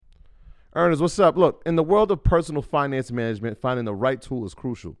Ernest, what's up? Look, in the world of personal finance management, finding the right tool is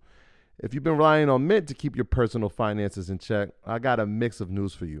crucial. If you've been relying on Mint to keep your personal finances in check, I got a mix of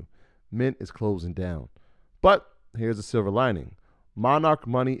news for you. Mint is closing down. But here's a silver lining. Monarch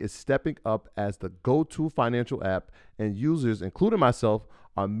Money is stepping up as the go-to financial app, and users, including myself,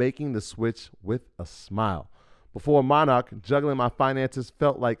 are making the switch with a smile. Before Monarch, juggling my finances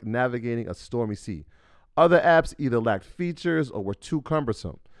felt like navigating a stormy sea. Other apps either lacked features or were too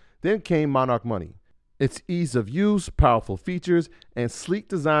cumbersome. Then came Monarch Money. Its ease of use, powerful features, and sleek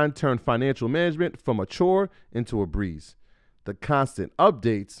design turned financial management from a chore into a breeze. The constant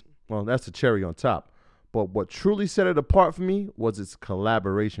updates, well, that's the cherry on top. But what truly set it apart for me was its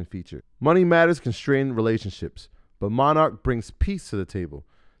collaboration feature. Money matters constrain relationships, but Monarch brings peace to the table.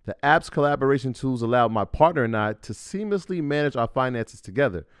 The app's collaboration tools allow my partner and I to seamlessly manage our finances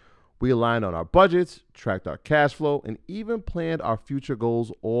together. We aligned on our budgets, tracked our cash flow, and even planned our future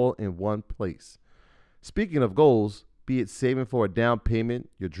goals all in one place. Speaking of goals, be it saving for a down payment,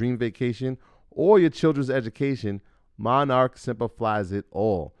 your dream vacation, or your children's education, Monarch simplifies it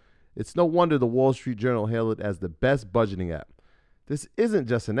all. It's no wonder the Wall Street Journal hailed it as the best budgeting app. This isn't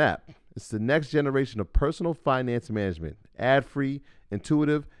just an app. It's the next generation of personal finance management, ad-free,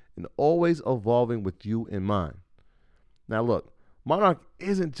 intuitive, and always evolving with you in mind. Now look, Monarch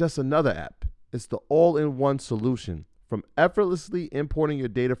isn't just another app. It's the all-in-one solution. From effortlessly importing your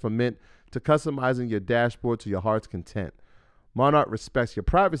data from Mint to customizing your dashboard to your heart's content. Monarch respects your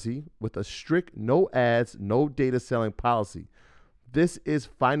privacy with a strict no ads, no data selling policy. This is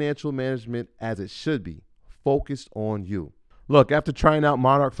financial management as it should be, focused on you. Look, after trying out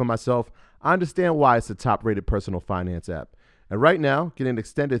Monarch for myself, I understand why it's the top-rated personal finance app. And right now, get an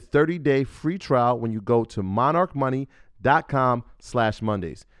extended 30-day free trial when you go to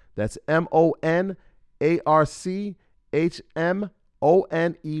monarchmoney.com/Mondays. That's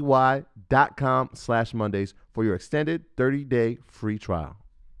monarchmoney.com/Mondays for your extended 30-day free trial.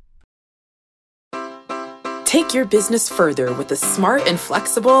 Take your business further with the smart and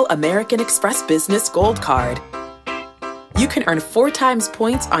flexible American Express Business Gold Card. You can earn 4 times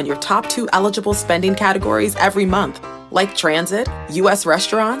points on your top 2 eligible spending categories every month, like transit, U.S.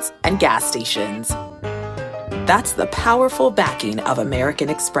 restaurants, and gas stations. That's the powerful backing of American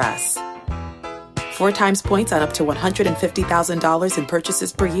Express. 4 times points on up to $150,000 in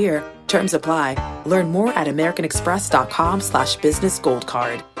purchases per year. Terms apply. Learn more at americanexpress.com/business gold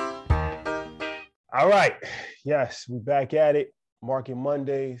card. All right. Yes, we're back at it. Market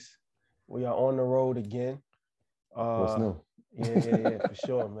Mondays. We are on the road again. What's new? Yeah, for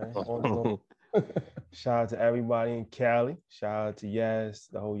sure, man. On the road. Shout out to everybody in Cali. Shout out to Yaz,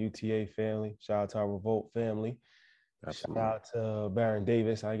 the whole UTA family. Shout out to our Revolt family. Absolutely. Shout out to Baron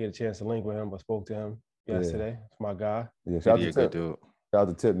Davis. I didn't get a chance to link with him, but spoke to him yesterday. It's my guy. Yeah, shout out to good Tip. dude. Shout out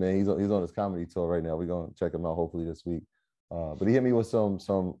to Tip, man. He's on his comedy tour right now. We're gonna check him out hopefully this week. But he hit me with some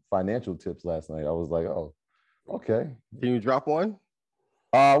financial tips last night. I was like, oh, okay. Can you drop one?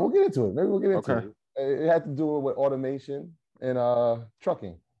 We'll get into it. Maybe we'll get into Okay. it. It had to do with automation and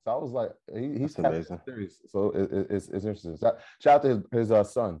trucking. So I was like, he's amazing. Serious. So it's interesting. Shout out to his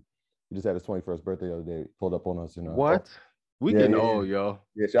son. He just had his 21st birthday the other day. Pulled up on us. What? We getting old, yo.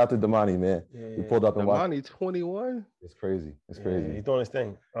 Yeah, shout out to Damani, man. He pulled up and watched. Damani 21? It's crazy. It's crazy. He's doing his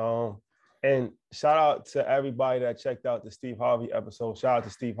thing. And shout out to everybody that checked out the Steve Harvey episode. Shout out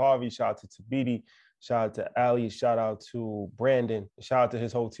to Steve Harvey. Shout out to Tabiti. Shout out to Ali. Shout out to Brandon. Shout out to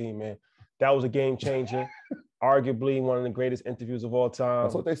his whole team, man. That was a game changer. Arguably one of the greatest interviews of all time.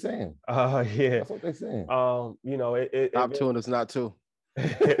 That's what they're saying. Yeah. That's what they're saying. You know, Top 2 and it's not 2.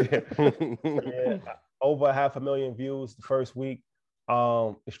 Yeah, over 500,000 views the first week.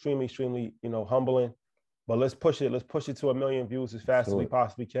 Extremely, humbling. But let's push it. Let's push it to 1 million views as fast as we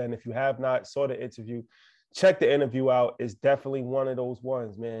possibly can. If you have not saw the interview, check the interview out. It's definitely one of those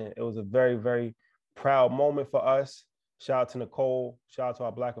ones, man. It was a very, very proud moment for us. Shout out to Nicole. Shout out to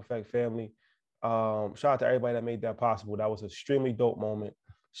our Black Effect family. Shout out to everybody that made that possible. That was an extremely dope moment.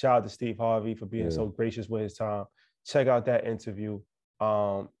 Shout out to Steve Harvey for being so gracious with his time. Check out that interview.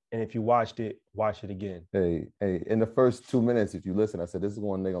 And if you watch it again. Hey, in the first 2 minutes, if you listen, I said, this is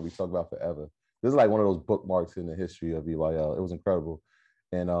one thing I'll be talking about forever. This is like one of those bookmarks in the history of EYL. It was incredible.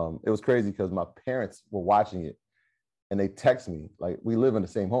 And it was crazy because my parents were watching it and they text me, like we live in the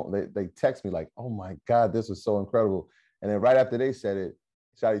same home. They text me like, oh my God, this was so incredible. And then right after they said it,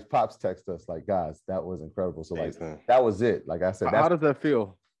 Shotty's pops text us like, guys, that was incredible. So like, that was it. Like I said, how does that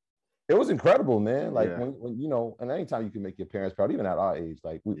feel? It was incredible, man. Like when you know, and anytime you can make your parents proud, even at our age,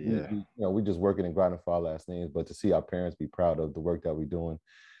 like we you know, we're just working and grinding for our last names, but to see our parents be proud of the work that we're doing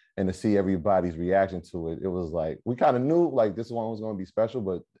and to see everybody's reaction to it, it was like we kind of knew like this one was going to be special,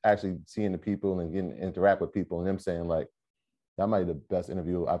 but actually seeing the people and getting to interact with people and them saying like that might be the best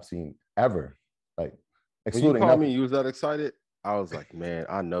interview I've seen ever. Like, when you called me, you was that excited. I was like, man,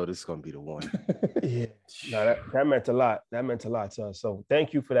 I know this is gonna be the one. Yeah, no, that meant a lot. That meant a lot to us. So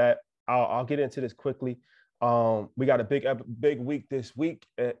thank you for that. I'll get into this quickly. We got a big week this week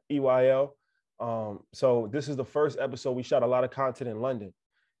at EYL. So this is the first episode. We shot a lot of content in London,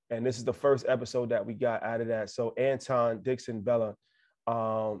 and this is the first episode that we got out of that. So Anton Dixon Bella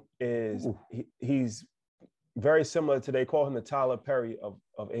he's very similar to, they call him the Tyler Perry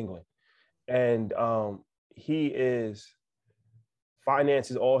of England, and he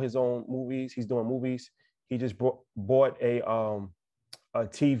finances all his own movies. He's doing movies. He just bought a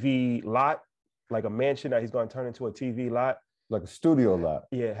TV lot, like a mansion that he's going to turn into a TV lot, like a studio lot.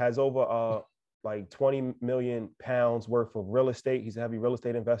 Yeah, it has over like 20 million pounds worth of real estate. He's a heavy real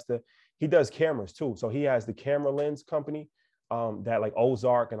estate investor. He does cameras too. So he has the camera lens company that like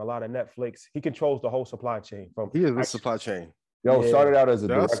Ozark and a lot of Netflix. He controls the whole supply chain. He is the supply chain. Yo, started out as a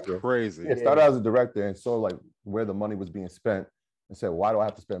director. That's crazy. Yeah, started out as a director and saw like where the money was being spent and said, why do I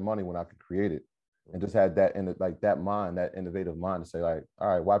have to spend money when I could create it? And just had that that innovative mind to say like, all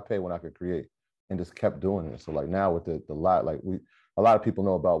right, why pay when I could create? And just kept doing it. So like now with the lot, like a lot of people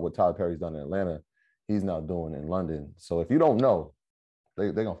know about what Tyler Perry's done in Atlanta. He's now doing in London. So if you don't know,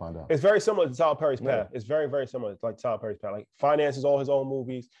 they're gonna find out. It's very similar to Tyler Perry's path. It's very, very similar. It's like Tyler Perry's path. Like finances all his own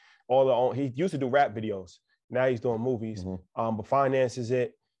movies, he used to do rap videos. Now he's doing movies. But finances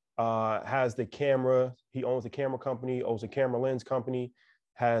it, has the camera. He owns the camera company, owns a camera lens company,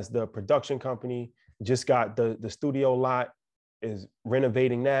 has the production company, just got the studio lot, is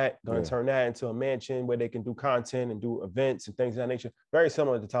renovating that, going to turn that into a mansion where they can do content and do events and things of that nature. Very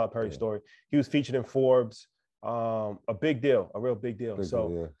similar to Tyler Perry's story. He was featured in Forbes, a big deal, a real big deal.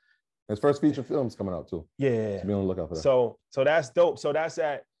 His first feature film's coming out too. Yeah. So be on the lookout for that. So that's dope. So that's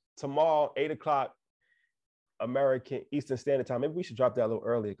at tomorrow, 8:00 American Eastern Standard Time. Maybe we should drop that a little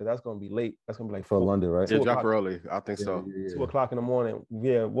earlier because that's going to be late. That's going to be like for London, right? Yeah, drop early. I think so. 2:00 in the morning.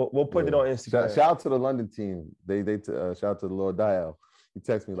 Yeah, we'll put it on Instagram. Shout out to the London team. They shout out to the Lord Dial. He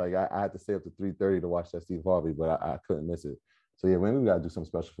texted me like I had to stay up to 3:30 to watch that Steve Harvey, but I couldn't miss it. So yeah, maybe we gotta do something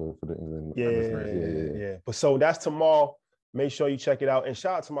special for the England. Yeah. But so that's tomorrow. Make sure you check it out. And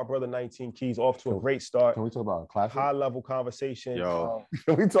shout out to my brother 19 Keys, off to a great start. Can we talk about classic? High level conversation. Yo.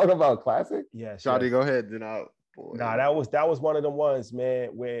 Can we talk about classic? Yes. Shawty, go ahead. Then Nah, that was one of them ones, man,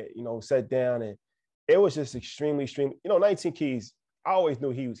 where sat down and it was just extremely. 19 Keys. I always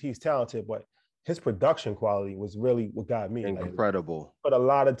knew he's talented, but his production quality was really what got me. Incredible. Put a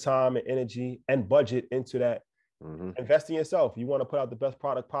lot of time and energy and budget into that. Invest in yourself. You want to put out the best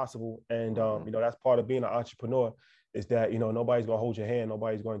product possible, and that's part of being an entrepreneur. Is that nobody's gonna hold your hand.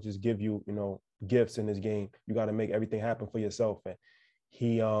 Nobody's gonna just give you gifts in this game. You got to make everything happen for yourself. And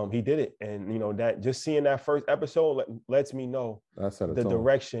he did it, and that just seeing that first episode lets me know the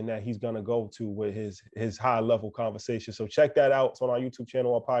direction that he's gonna go to with his high level conversation. So check that out. It's on our YouTube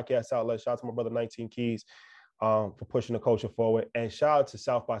channel or podcast outlet. Shout out to my brother 19 Keys for pushing the culture forward, and shout out to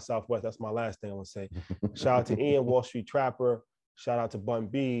South by Southwest. That's my last thing I want to say. Shout out to Ian, Wall Street Trapper. Shout out to Bun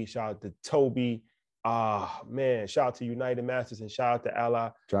B. Shout out to Toby. Shout out to United Masters, and shout out to Ally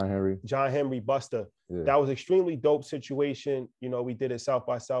John Henry Buster. That was extremely dope situation. We did it South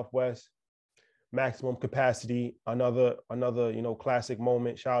by Southwest, maximum capacity. Another classic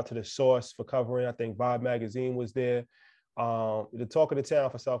moment. Shout out to The Source for covering. I think Vibe Magazine was there. The talk of the town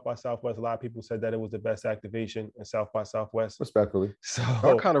for South by Southwest. A lot of people said that it was the best activation in South by Southwest. Respectfully. So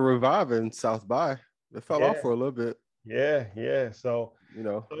I'm kind of reviving South by. It fell off for a little bit. Yeah. So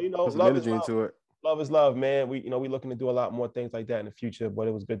put some energy into it. Love is love, man. We looking to do a lot more things like that in the future, but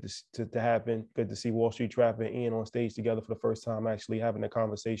it was good to happen. Good to see Wall Street Trapper and Ian on stage together for the first time, actually having a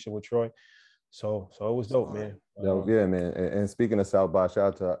conversation with Troy. So it was dope, man. Yeah, man. And speaking of South by, shout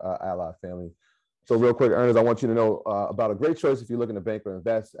out to Ally family. So real quick, Ernest, I want you to know about a great choice if you're looking to bank or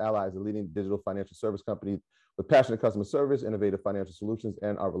invest. Ally is a leading digital financial service company with passionate customer service, innovative financial solutions,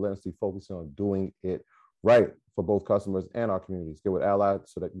 and are relentlessly focusing on doing it right for both customers and our communities. Get with Ally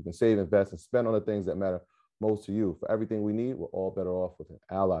so that you can save, invest, and spend on the things that matter most to you. For everything we need, we're all better off with an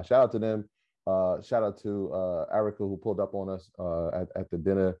Ally. Shout out to them. Shout out to Erica, who pulled up on us at the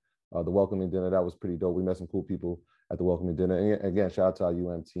dinner, the welcoming dinner. That was pretty dope. We met some cool people at the welcoming dinner. And again, shout out to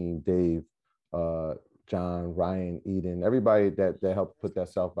our team, Dave, John, Ryan, Eden, everybody that helped put that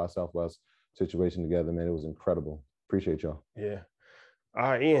South by Southwest situation together, man. It was incredible. Appreciate y'all. Yeah. All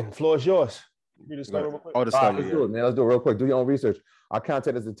right, Ian, floor is yours. You disclaimer real quick? Oh, disclaimer, Let's do it, man. Let's do it real quick. Do your own research. Our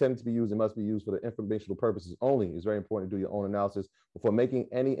content is intended to be used and must be used for the informational purposes only. It's very important to do your own analysis before making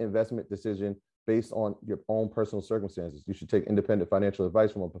any investment decision based on your own personal circumstances. You should take independent financial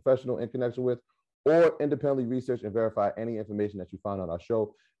advice from a professional in connection with, or independently research and verify any information that you find on our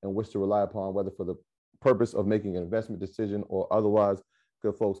show and wish to rely upon, whether for the purpose of making an investment decision or otherwise.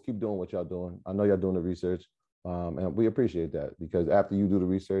 Good folks, keep doing what y'all doing. I know y'all doing the research, and we appreciate that, because after you do the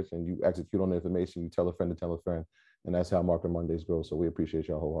research and you execute on the information, you tell a friend to tell a friend, and that's how Market Mondays grow. So we appreciate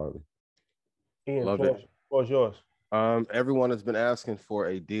y'all wholeheartedly. Ian, Love it. Floor's yours. Everyone has been asking for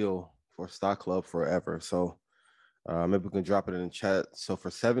a deal for Stock Club forever, so maybe we can drop it in the chat. So for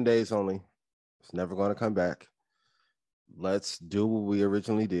 7 days only, it's never going to come back. Let's do what we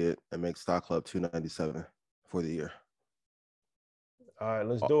originally did and make Stock Club $297 for the year. All right,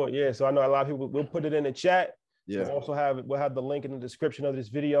 let's do it. Yeah, so I know a lot of people. We'll put it in the chat. Yeah. We'll have the link in the description of this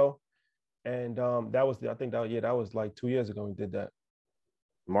video. And that was that was like 2 years ago we did that.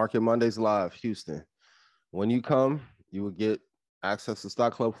 Market Mondays Live, Houston. When you come, you will get access to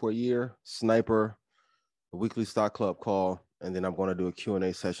Stock Club for a year, Sniper, a weekly Stock Club call, and then I'm going to do a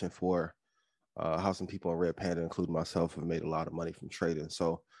Q&A session for how some people in Red Panda, including myself, have made a lot of money from trading.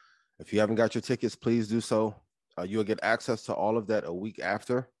 So if you haven't got your tickets, please do so. You'll get access to all of that a week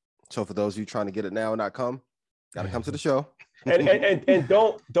after. So for those of you trying to get it now and not come, got to come to the show. and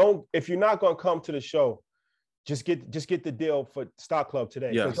don't if you're not going to come to the show, just get the deal for Stock Club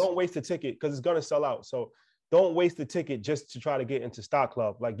today. Yes. Don't waste the ticket because it's going to sell out. So don't waste the ticket just to try to get into Stock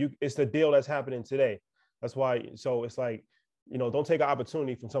Club. It's the deal that's happening today. That's why. So it's like, don't take an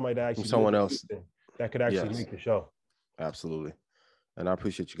opportunity from somebody that actually someone else that could actually make the show. Absolutely. And I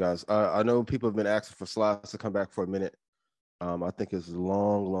appreciate you guys. I know people have been asking for Slides to come back for a minute. I think it's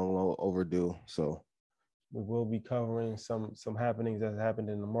long overdue. So we will be covering some happenings that happened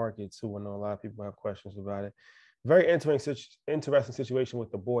in the market too. I know a lot of people have questions about it. Very interesting situation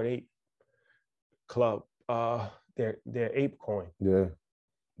with the Bored Ape Club. Their ape coin. Yeah,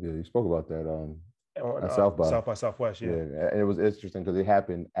 you spoke about that on South by Southwest. Yeah, and it was interesting because it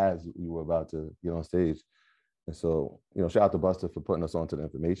happened as we were about to get on stage, and so shout out to Buster for putting us onto the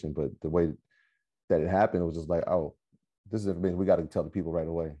information. But the way that it happened, it was just like, oh, this is information we got to tell the people right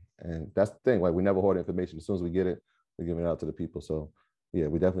away, and that's the thing. Like, we never hoard information. As soon as we get it, we're giving it out to the people. So yeah,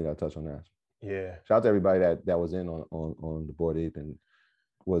 we definitely got to touch on that. Yeah, shout out to everybody that was in on the Bored Ape and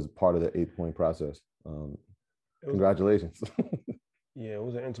was part of the 8-point process. Congratulations. Yeah, it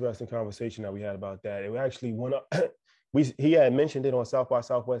was an interesting conversation that we had about that. It actually went up. He had mentioned it on South by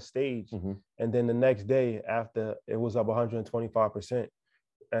Southwest stage, and then the next day after, it was up 125%,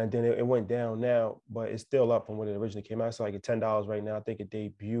 and then it went down now, but it's still up from when it originally came out. It's like at $10 right now. I think it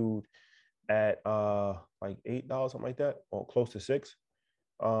debuted at like $8, something like that, or close to $6.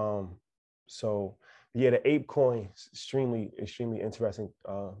 So yeah, the ape coin is extremely interesting.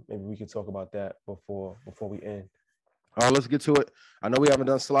 Maybe we could talk about that before we end. All right, let's get to it. I know we haven't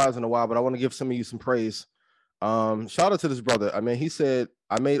done slides in a while, but I want to give some of you some praise. Shout out to this brother. I mean, he said,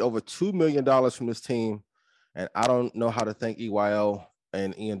 I made over $2 million from this team, and I don't know how to thank EYL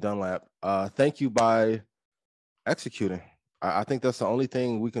and Ian Dunlap. Thank you by executing. I think that's the only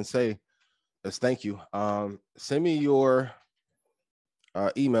thing we can say is thank you. Send me your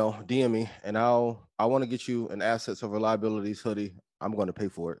email, DM me, and I want to get you an Assets Over Liabilities hoodie. I'm going to pay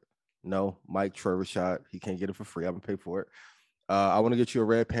for it. No, Mike Trevor shot. He can't get it for free. I'm gonna pay for it. I want to get you a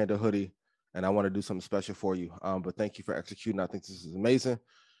Red Panda hoodie, and I want to do something special for you. But thank you for executing. I think this is amazing.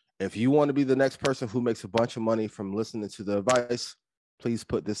 If you want to be the next person who makes a bunch of money from listening to the advice, please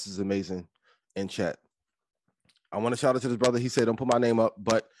put "this is amazing" in chat. I want to shout out to this brother. He said, don't put my name up,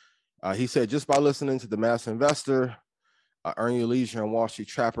 but he said, just by listening to The Master Investor, Earn Your Leisure, and Wall Street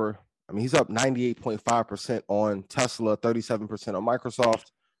Trapper, I mean, he's up 98.5% on Tesla, 37% on Microsoft,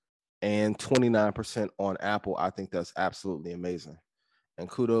 and 29% on Apple. I think that's absolutely amazing. And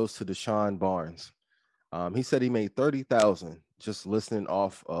kudos to Deshaun Barnes. He said he made $30,000 just listening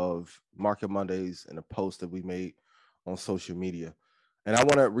off of Market Mondays and a post that we made on social media. And I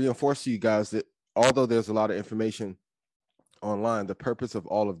want to reinforce to you guys that although there's a lot of information online, the purpose of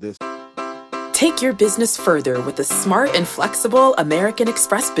all of this. Take your business further with the smart and flexible American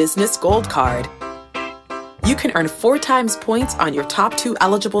Express Business Gold Card. You can earn 4 times points on your top 2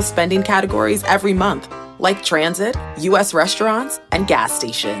 eligible spending categories every month, like transit, U.S. restaurants, and gas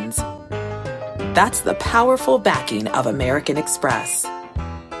stations. That's the powerful backing of American Express.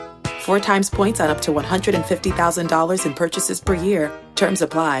 4 times points on up to $150,000 in purchases per year. Terms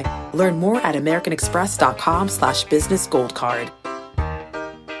apply. Learn more at americanexpress.com/businessgoldcard.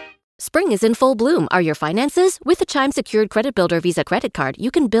 Spring is in full bloom. Are your finances? With the Chime Secured Credit Builder Visa Credit Card,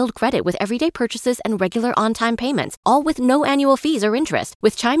 you can build credit with everyday purchases and regular on-time payments, all with no annual fees or interest.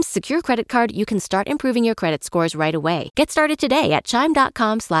 With Chime's Secure Credit Card, you can start improving your credit scores right away. Get started today at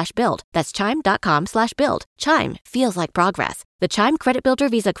chime.com/build. That's chime.com/build. Chime feels like progress. The Chime Credit Builder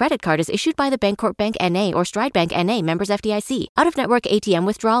Visa Credit Card is issued by the Bancorp Bank N.A. or Stride Bank N.A. members FDIC. Out-of-network ATM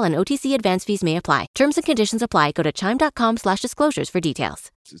withdrawal and OTC advance fees may apply. Terms and conditions apply. Go to chime.com/disclosures for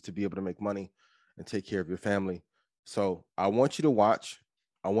details. Is to be able to make money and take care of your family. So I want you to watch.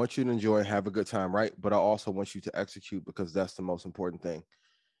 I want you to enjoy and have a good time, right? But I also want you to execute, because that's the most important thing.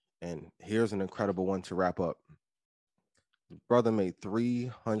 And here's an incredible one to wrap up. Brother made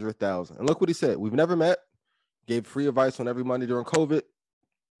 $300,000. And look what he said. We've never met. Gave free advice on every Monday during COVID.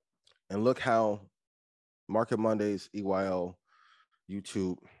 And look how Market Mondays, EYL,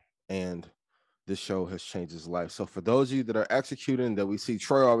 YouTube, and this show has changed his life. So for those of you that are executing, that we see,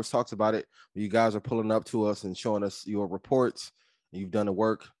 Troy always talks about it, you guys are pulling up to us and showing us your reports, and you've done the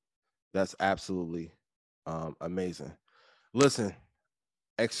work. That's absolutely amazing. Listen,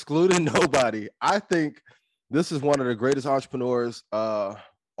 excluding nobody, I think this is one of the greatest entrepreneurs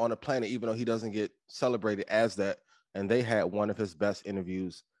on the planet, even though he doesn't get celebrated as that. And they had one of his best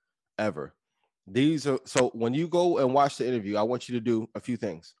interviews ever. So when you go and watch the interview, I want you to do a few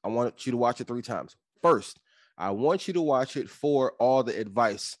things. I want you to watch it 3 times. First, I want you to watch it for all the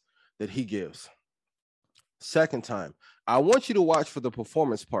advice that he gives. Second time, I want you to watch for the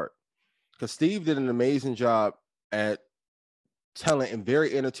performance part, because Steve did an amazing job at telling in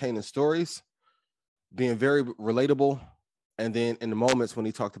very entertaining stories, being very relatable. And then in the moments when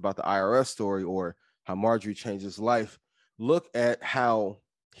he talked about the IRS story or how Marjorie changed his life, look at how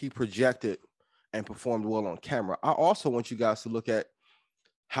he projected and performed well on camera. I also want you guys to look at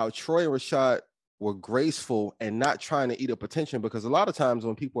how Troy and Rashad were graceful and not trying to eat up attention, because a lot of times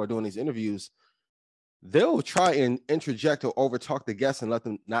when people are doing these interviews, they'll try and interject or overtalk the guests and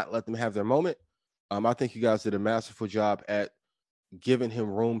not let them have their moment. I think you guys did a masterful job at giving him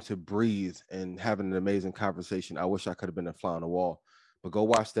room to breathe and having an amazing conversation. I wish I could have been a fly on the wall, but go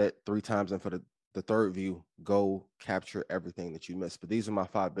watch that 3 times. And for the third view, go capture everything that you missed. But these are my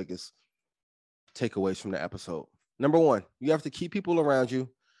 5 biggest takeaways from the episode. Number 1, you have to keep people around you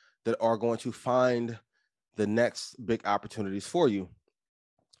that are going to find the next big opportunities for you.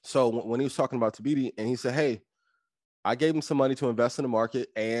 So when he was talking about Thabiti, and he said, hey, I gave him some money to invest in the market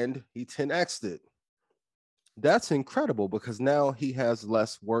and he 10x'd it. That's incredible, because now he has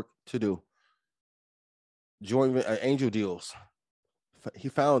less work to do. Joint angel deals, he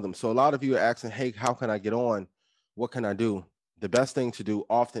found them. So a lot of you are asking, hey, how can I get on? What can I do? The best thing to do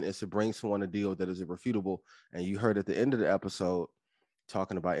often is to bring someone a deal that is irrefutable. And you heard at the end of the episode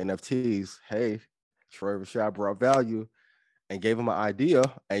talking about NFTs. Hey, Troy Rashad brought value and gave him an idea,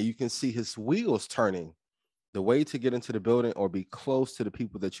 and you can see his wheels turning. The way to get into the building or be close to the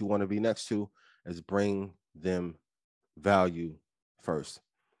people that you want to be next to is bring them value first.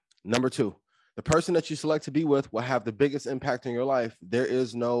 Number 2, the person that you select to be with will have the biggest impact on your life. There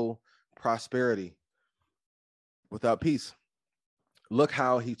is no prosperity without peace. Look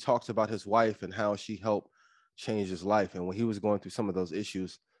how he talks about his wife and how she helped change his life. And when he was going through some of those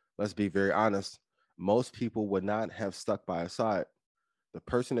issues, let's be very honest, most people would not have stuck by his side. The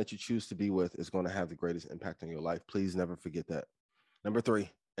person that you choose to be with is going to have the greatest impact on your life. Please never forget that. Number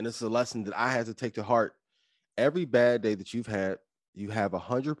 3, and this is a lesson that I had to take to heart. Every bad day that you've had, you have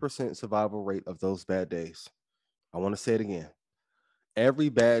 100% survival rate of those bad days. I want to say it again. Every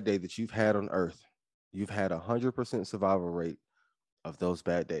bad day that you've had on earth, you've had 100% survival rate of those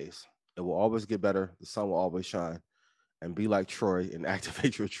bad days. It will always get better. The sun will always shine. And be like Troy and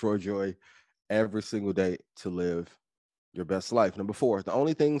activate your Troy joy every single day to live your best life. Number 4, the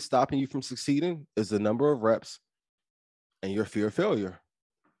only thing stopping you from succeeding is the number of reps and your fear of failure.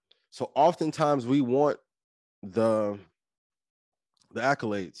 So oftentimes we want the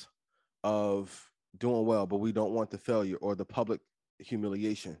accolades of doing well, but we don't want the failure or the public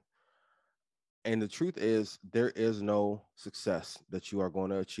humiliation. And the truth is, there is no success that you are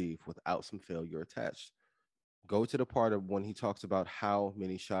going to achieve without some failure attached. Go to the part of when he talks about how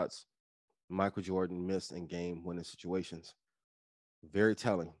many shots Michael Jordan missed in game-winning situations. Very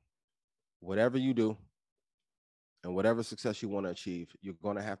telling. Whatever you do and whatever success you want to achieve, you're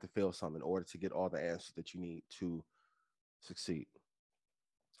going to have to fail some in order to get all the answers that you need to succeed.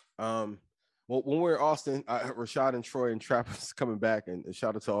 Well, when we're in Austin, Rashad and Troy and Trappers coming back, and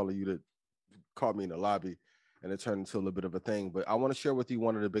shout out to all of you that caught me in the lobby, and it turned into a little bit of a thing. But I want to share with you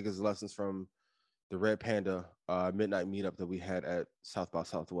one of the biggest lessons from the Red Panda midnight meetup that we had at South by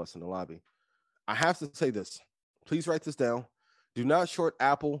Southwest in the lobby. I have to say this. Please write this down. Do not short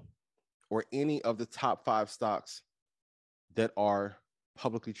Apple or any of the top 5 stocks that are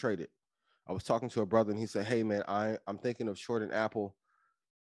publicly traded. I was talking to a brother and he said, hey man, I'm thinking of shorting Apple,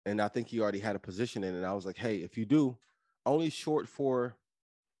 and I think he already had a position in it. And I was like, hey, if you do, only short for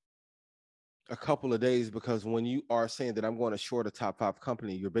a couple of days, because when you are saying that I'm going to short a top 5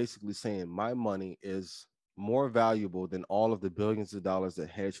 company, you're basically saying my money is more valuable than all of the billions of dollars that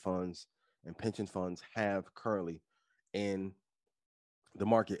hedge funds and pension funds have currently in the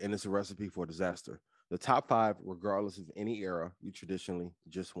market, and it's a recipe for disaster. The top 5, regardless of any era, you traditionally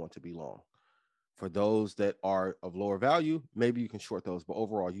just want to be long. For those that are of lower value, maybe you can short those, but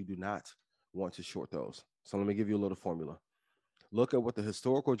overall, you do not want to short those. So let me give you a little formula. Look at what the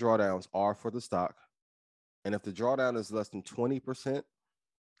historical drawdowns are for the stock. And if the drawdown is less than 20%,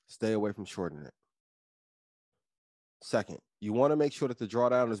 stay away from shorting it. Second, you want to make sure that the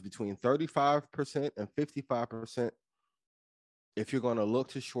drawdown is between 35% and 55% if you're going to look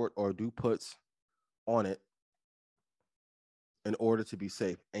to short or do puts on it in order to be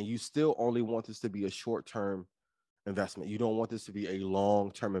safe. And you still only want this to be a short-term investment. You don't want this to be a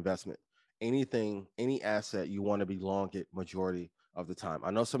long-term investment. Anything, any asset, you want to be long it majority of the time.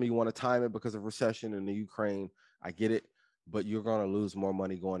 I know some of you want to time it because of recession in the Ukraine. I get it, but you're going to lose more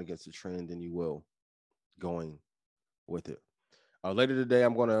money going against the trend than you will going with it. Later today,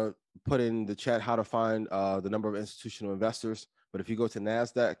 I'm going to put in the chat how to find the number of institutional investors. But if you go to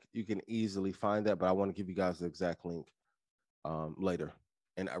NASDAQ, you can easily find that. But I want to give you guys the exact link later.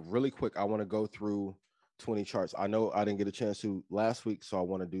 And really quick, I want to go through 20 charts. I know I didn't get a chance to last week, so I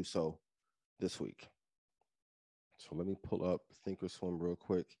want to do so this week. So let me pull up Thinkorswim real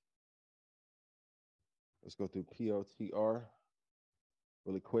quick. Let's go through PLTR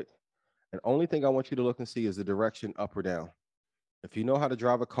really quick. And only thing I want you to look and see is the direction up or down. If you know how to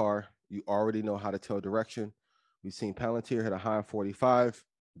drive a car, you already know how to tell direction. We've seen Palantir hit a high of 45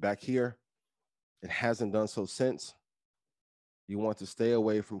 back here. It hasn't done so since. You want to stay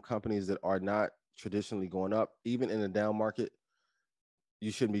away from companies that are not traditionally going up. Even in a down market,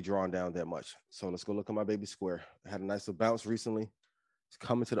 you shouldn't be drawn down that much. So let's go look at my baby Square. It had a nice little bounce recently. It's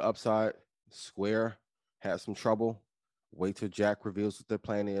coming to the upside. Square had some trouble. Wait till Jack reveals what their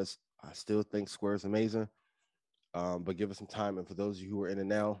plan is. I still think Square is amazing, but give it some time. And for those of you who are in it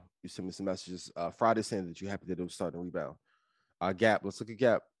now, you send me some messages Friday saying that you're happy that it was starting to rebound. Gap, let's look at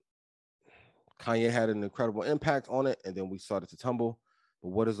Gap. Kanye had an incredible impact on it, and then we started to tumble. But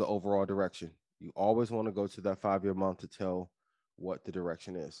what is the overall direction? You always want to go to that 5-year month to tell what the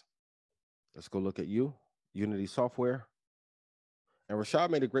direction is. Let's go look at Unity Software. And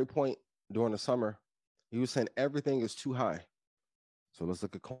Rashad made a great point during the summer. He was saying everything is too high. So let's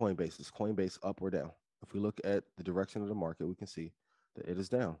look at Coinbase. Is Coinbase up or down? If we look at the direction of the market, we can see that it is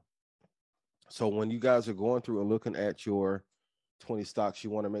down. So when you guys are going through and looking at your 20 stocks, you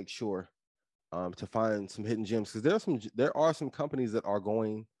want to make sure to find some hidden gems, because there are some companies that are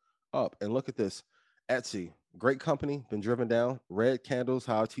going up. And look at this. Etsy, great company, been driven down. Red candles,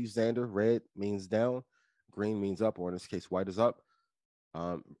 how I teach Xander. Red means down, green means up, or in this case, white is up.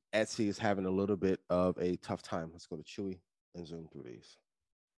 Etsy is having a little bit of a tough time. Let's go to Chewy and zoom through these.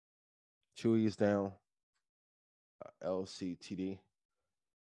 Chewy is down. LCTD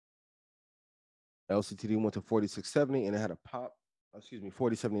went to 46.70 and it had a pop.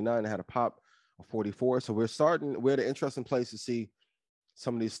 40.79. It had a pop of 44. So we're at an interesting place to see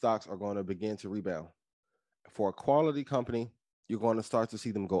some of these stocks are going to begin to rebound. For a quality company, you're going to start to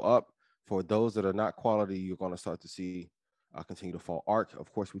see them go up. For those that are not quality, you're going to start to see continue to fall. ARK,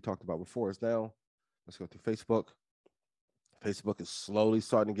 of course, we talked about before, is down. Let's go through Facebook. Facebook is slowly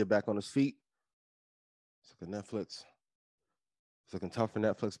starting to get back on its feet. Let's look at Netflix. It's looking tough for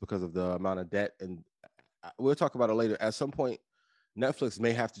Netflix because of the amount of debt. And we'll talk about it later. At some point, Netflix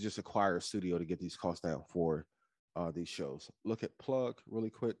may have to just acquire a studio to get these costs down for these shows. Look at Plug really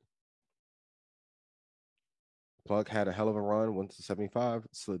quick. Plug had a hell of a run, went to 75,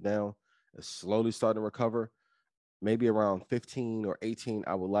 slid down. It's slowly starting to recover. Maybe around 15 or 18,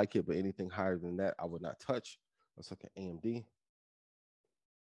 I would like it, but anything higher than that, I would not touch. Let's look at AMD.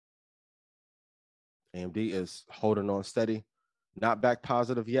 AMD is holding on steady. Not back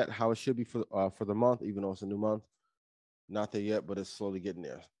positive yet, how it should be for the month, even though it's a new month. Not there yet, but it's slowly getting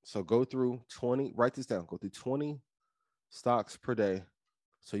there. So go through 20, write this down, go through 20 stocks per day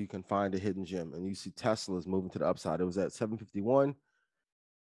so you can find a hidden gem. And you see Tesla's moving to the upside. It was at 751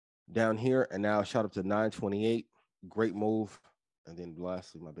 down here, and now shot up to 928. Great move. And then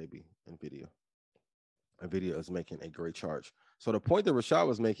lastly, my baby, NVIDIA. NVIDIA is making a great charge. So the point that Rashad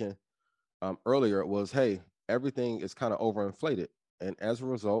was making earlier was, hey, everything is kind of overinflated. And as a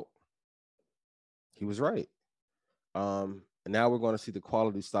result, he was right. And now we're going to see the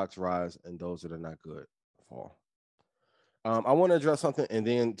quality stocks rise and those that are not good fall. I want to address something, and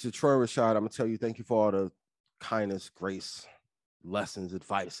then to Troy Rashad, I'm gonna tell you thank you for all the kindness, grace, lessons,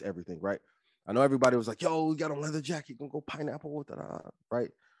 advice, everything. Right? I know everybody was like, "Yo, we got a leather jacket, gonna go pineapple with that," right?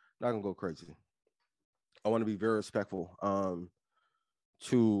 Not gonna go crazy. I want to be very respectful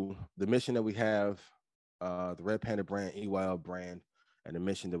to the mission that we have, the Red Panda brand, EYL brand, and the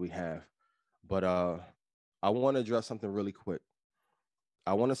mission that we have. But I want to address something really quick.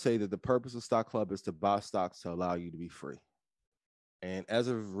 I want to say that the purpose of Stock Club is to buy stocks to allow you to be free. And as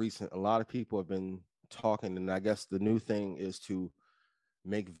of recent, a lot of people have been talking, and I guess the new thing is to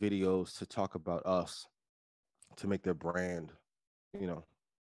make videos to talk about us, to make their brand,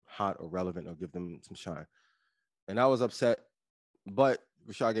 hot or relevant, or give them some shine. And I was upset, but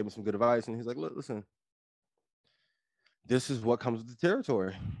Rashad gave me some good advice, and he's like, "Look, listen, this is what comes with the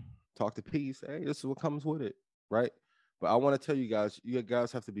territory. Talk to peace. Hey, this is what comes with it, right?" But I want to tell you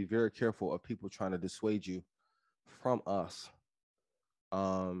guys have to be very careful of people trying to dissuade you from us,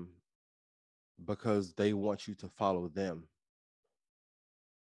 because they want you to follow them.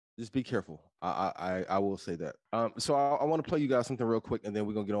 Just be careful. I will say that. So I want to play you guys something real quick, and then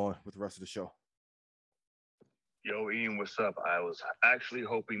we're gonna get on with the rest of the show. Yo, Ian, what's up? I was actually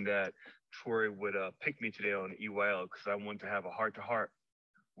hoping that Troy would pick me today on EYL because I wanted to have a heart-to-heart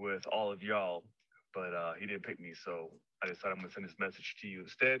with all of y'all, but he didn't pick me, so I decided I'm going to send this message to you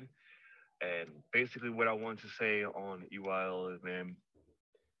instead. And basically what I want to say on EYL is, man,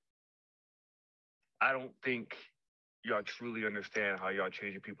 I don't think y'all truly understand how y'all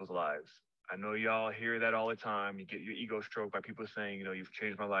changing people's lives. I know y'all hear that all the time. You get your ego stroked by people saying, you've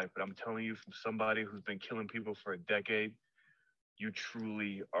changed my life. But I'm telling you, from somebody who's been killing people for a decade, you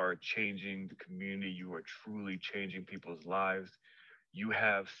truly are changing the community. You are truly changing people's lives. You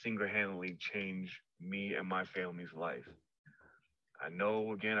have single-handedly changed me and my family's life. I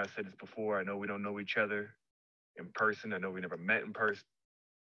know, again, I said this before, I know we don't know each other in person. I know we never met in person.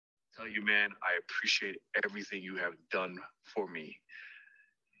 I tell you, man, I appreciate everything you have done for me.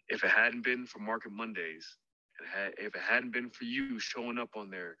 If it hadn't been for Market Mondays, if it hadn't been for you showing up on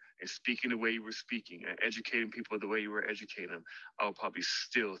there and speaking the way you were speaking and educating people the way you were educating them, I would probably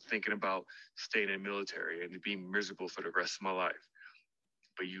still thinking about staying in the military and being miserable for the rest of my life.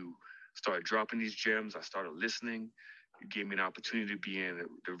 But you started dropping these gems. I started listening. You gave me an opportunity to be in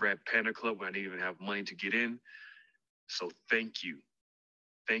the Red Panda Club when I didn't even have money to get in. So thank you.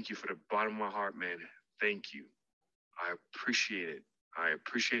 Thank you for the bottom of my heart, man. Thank you. I appreciate it. I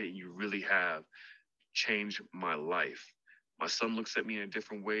appreciate it. You really have changed my life. My son looks at me in a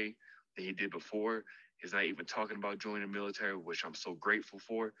different way than he did before. He's not even talking about joining the military, which I'm so grateful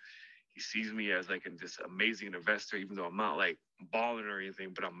for. He sees me as like this amazing investor, even though I'm not like balling or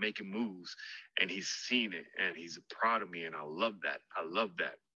anything, but I'm making moves, and he's seen it and he's proud of me. And I love that. I love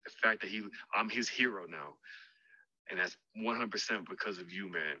that. The fact that I'm his hero now. And that's 100% because of you,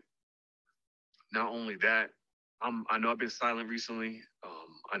 man. Not only that, I know I've been silent recently.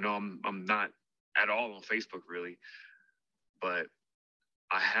 I know I'm not at all on Facebook really, but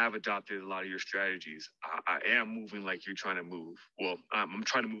I have adopted a lot of your strategies. I am moving like you're trying to move. Well, I'm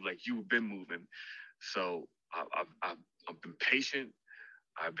trying to move like you've been moving. So I've been patient.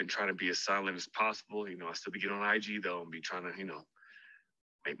 I've been trying to be as silent as possible. I still be getting on IG though and be trying to,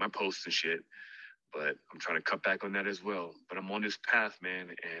 make my posts and shit. But I'm trying to cut back on that as well. But I'm on this path, man,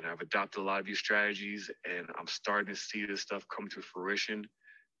 and I've adopted a lot of your strategies, and I'm starting to see this stuff come to fruition,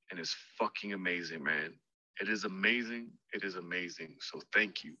 and it's fucking amazing, man. It is amazing. It is amazing. So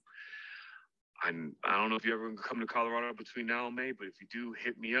thank you. I don't know if you ever come to Colorado between now and May, but if you do,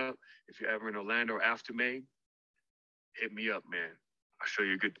 hit me up. If you're ever in Orlando after May, hit me up, man. I'll show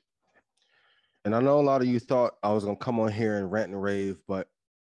you a good. And I know a lot of you thought I was going to come on here and rant and rave, but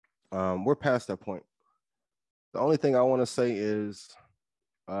we're past that point. The only thing I want to say is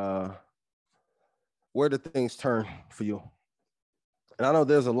where did things turn for you? And I know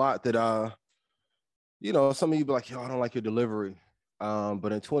there's a lot that, some of you be like, yo, I don't like your delivery.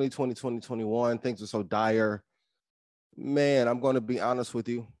 But in 2020, 2021, things are so dire. Man, I'm going to be honest with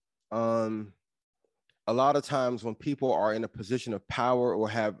you. A lot of times when people are in a position of power or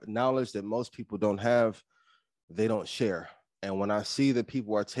have knowledge that most people don't have, they don't share. And when I see that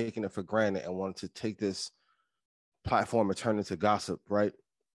people are taking it for granted and want to take this platform and turn it into gossip, right?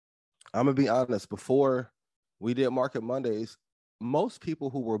 I'm going to be honest. Before we did Market Mondays, most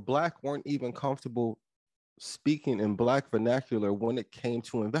people who were Black weren't even comfortable speaking in Black vernacular when it came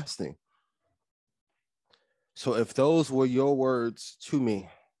to investing. So if those were your words to me,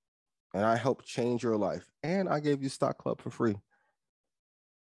 and I helped change your life, and I gave you Stock Club for free,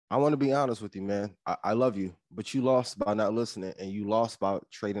 I want to be honest with you, man. I love you, but you lost by not listening, and you lost by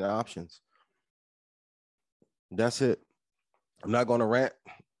trading options. That's it. I'm not going to rant.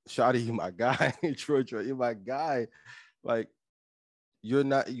 Shotty, you my guy. Troy, you're my guy. Like, you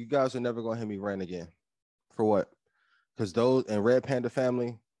guys are never going to hear me rant again. For what? Because those and Red Panda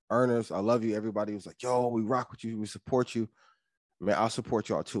family, earners, I love you. Everybody was like, yo, we rock with you. We support you. Man, I'll support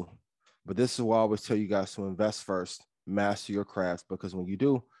y'all too. But this is why I always tell you guys to invest first, master your craft, because when you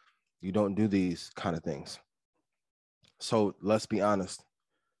do, you don't do these kind of things. So let's be honest.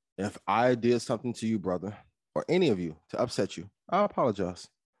 If I did something to you, brother, or any of you to upset you, I apologize.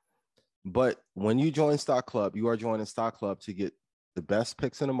 But when you join Stock Club, you are joining Stock Club to get the best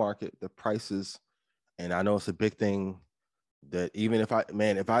picks in the market, the prices. And I know it's a big thing that even if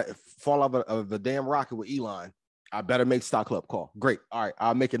I fall off of the damn rocket with Elon, I better make Stock Club call. Great. All right.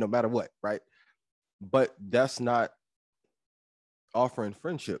 I'll make it no matter what. Right. But that's not offering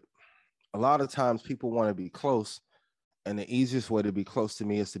friendship. A lot of times people want to be close. And the easiest way to be close to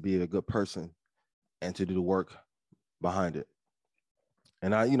me is to be a good person and to do the work behind it.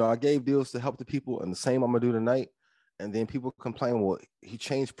 And I gave deals to help the people, and the same I'm going to do tonight. And then people complain, well, he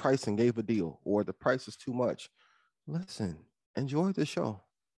changed price and gave a deal, or the price is too much. Listen, enjoy the show.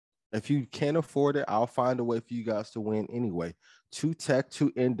 If you can't afford it, I'll find a way for you guys to win anyway. 2 tech,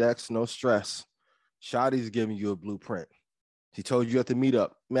 2 index, no stress. Shotty's giving you a blueprint. He told you at the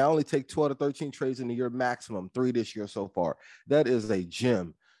meetup, man, I only take 12 to 13 trades in a year maximum, 3 this year so far. That is a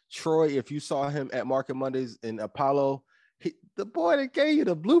gem. Troy, if you saw him at Market Mondays in Apollo, the boy that gave you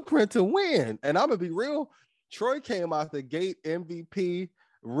the blueprint to win. And I'm going to be real. Troy came out the gate MVP,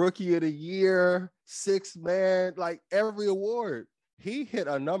 Rookie of the Year, 6th man, like every award. He hit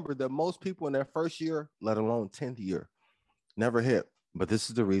a number that most people in their first year, let alone 10th year, never hit. But this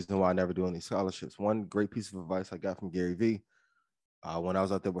is the reason why I never do any scholarships. One great piece of advice I got from Gary Vee, when I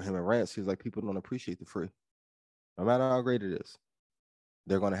was out there with him and Rance, he was like, people don't appreciate the free. No matter how great it is,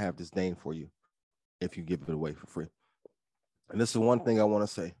 they're going to have disdain for you if you give it away for free. And this is one thing I want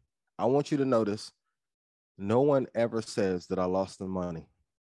to say. I want you to notice, no one ever says that I lost them money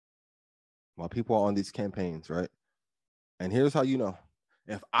while people are on these campaigns, right? And here's how you know.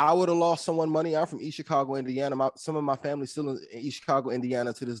 If I would have lost someone money, I'm from East Chicago, Indiana. Some of my family still in East Chicago,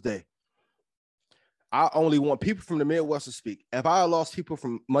 Indiana to this day. I only want people from the Midwest to speak. If I lost people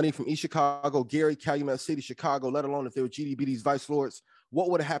from money from East Chicago, Gary, Calumet City, Chicago, let alone if they were GDBD's vice lords, what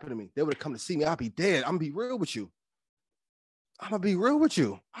would have happened to me? They would have come to see me. I'd be dead. I'm going to be real with you.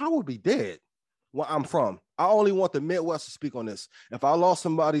 I would be dead where I'm from. I only want the Midwest to speak on this. If I lost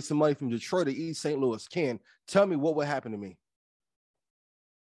some money from Detroit to East St. Louis, Ken, tell me what would happen to me.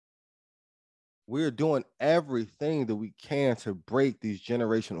 We're doing everything that we can to break these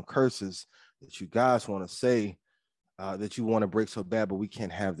generational curses that you guys want to say that you want to break so bad, but we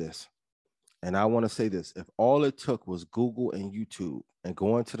can't have this. And I want to say this. If all it took was Google and YouTube and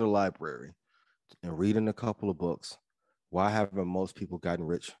going to the library and reading a couple of books, why haven't most people gotten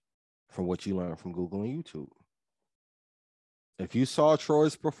rich from what you learned from Google and YouTube? If you saw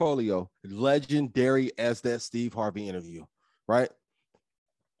Troy's portfolio, legendary as that Steve Harvey interview, right?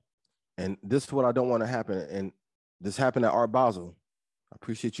 And this is what I don't want to happen. And this happened at Art Basel. I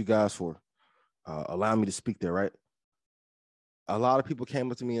appreciate you guys for allowing me to speak there, right? A lot of people came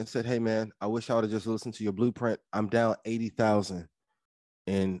up to me and said, hey, man, I wish I would have just listened to your blueprint. I'm down 80,000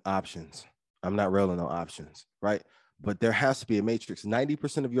 in options. I'm not railing on options, right? But there has to be a matrix.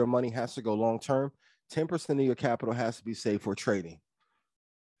 90% of your money has to go long-term. 10% of your capital has to be saved for trading.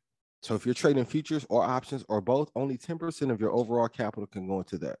 So if you're trading futures or options or both, only 10% of your overall capital can go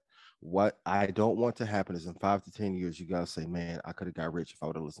into that. What I don't want to happen is in 5 to 10 years, you guys say, man, I could have got rich if I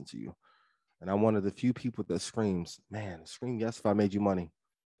would have listened to you. And I'm one of the few people that screams, man, scream yes if I made you money.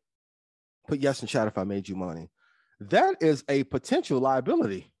 Put yes in chat if I made you money. That is a potential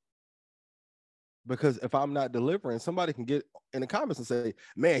liability. Because if I'm not delivering, somebody can get in the comments and say,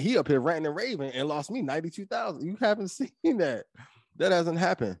 man, he up here ranting and raving and lost me 92,000. You haven't seen that. That hasn't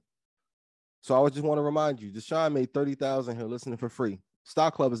happened. So I just want to remind you, Deshaun made 30,000 here listening for free.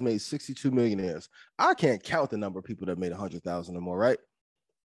 Stock Club has made 62 millionaires. I can't count the number of people that made 100,000 or more, right?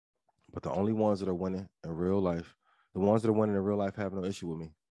 But the only ones that are winning in real life, the ones that are winning in real life have no issue with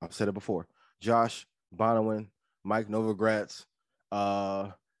me. I've said it before. Josh Bonawyn, Mike Novogratz,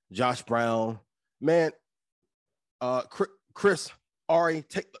 Josh Brown, man, Chris, Ari,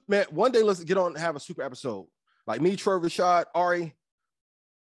 man, one day let's get on and have a super episode. Like me, Troy, Rashad, Ari,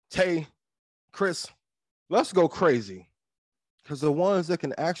 Tay, Chris, let's go crazy. Because the ones that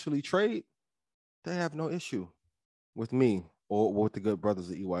can actually trade, they have no issue with me or with the good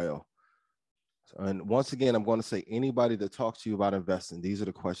brothers at EYL. And once again, I'm going to say anybody that talks to you about investing, these are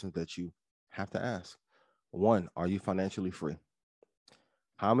the questions that you have to ask. 1, are you financially free?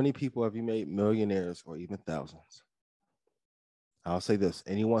 How many people have you made millionaires or even thousands? I'll say this,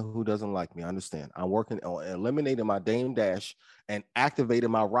 anyone who doesn't like me, I understand. I'm working on eliminating my Dame Dash and activating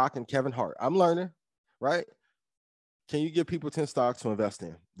my Rock and Kevin Hart. I'm learning, right? Can you give people 10 stocks to invest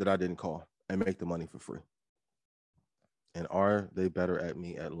in that I didn't call and make the money for free? And are they better at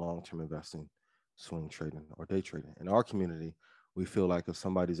me at long-term investing, swing trading, or day trading? In our community, we feel like if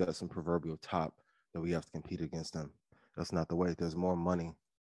somebody's at some proverbial top, that we have to compete against them. That's not the way. There's more money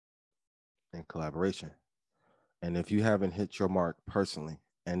in collaboration. And if you haven't hit your mark personally,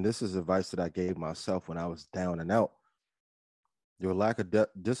 and this is advice that I gave myself when I was down and out, your lack of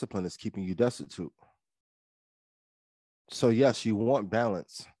discipline is keeping you destitute. So yes, you want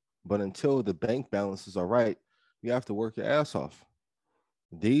balance, but until the bank balances are right, you have to work your ass off.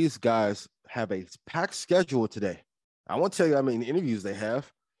 These guys have a packed schedule today. I won't tell you how many interviews they have.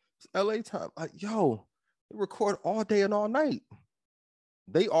 It's LA time. Like, yo, they record all day and all night.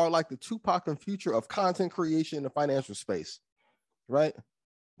 They are like the Tupac and Future of content creation in the financial space, right?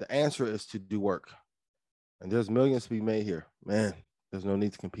 The answer is to do work. And there's millions to be made here. Man, there's no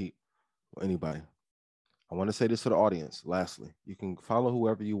need to compete with anybody. I want to say this to the audience. Lastly, you can follow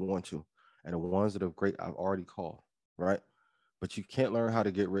whoever you want to. And the ones that are great, I've already called, right? But you can't learn how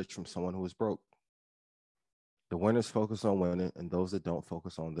to get rich from someone who is broke. The winners focus on winning, and those that don't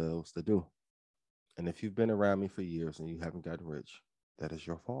focus on those that do. And if you've been around me for years and you haven't gotten rich, that is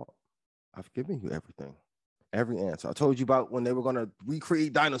your fault. I've given you everything, every answer. I told you about when they were going to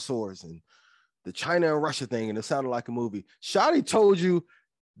recreate dinosaurs and the China and Russia thing, and it sounded like a movie. Shadi told you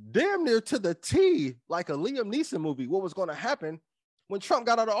damn near to the T, like a Liam Neeson movie, what was going to happen when Trump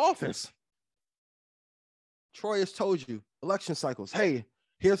got out of office. Troy has told you election cycles. Hey,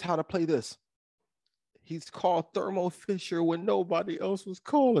 here's how to play this. He's called Thermo Fisher when nobody else was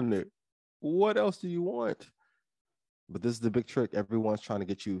calling it. What else do you want? But this is the big trick. Everyone's trying to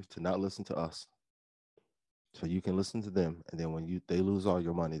get you to not listen to us, so you can listen to them. And then when they lose all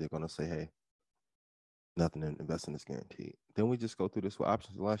your money, they're going to say, hey, nothing in investing is guaranteed. Then we just go through this with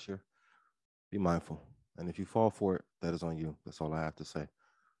options last year. Be mindful. And if you fall for it, that is on you. That's all I have to say.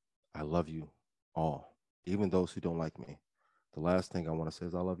 I love you all, even those who don't like me. The last thing I want to say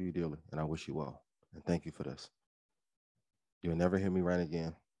is I love you dearly, and I wish you well. And thank you for this. You'll never hear me rant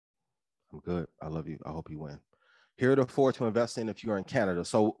again. I'm good. I love you. I hope you win. Here are the 4 to invest in if you're in Canada.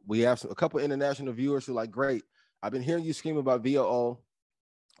 So we have a couple of international viewers who are like, great. I've been hearing you scream about VOO,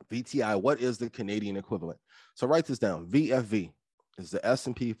 VTI. What is the Canadian equivalent? So write this down. VFV is the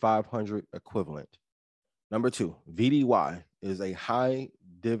S&P 500 equivalent. Number 2, VDY is a high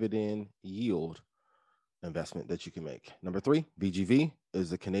dividend yield investment that you can make. Number 3, VGV is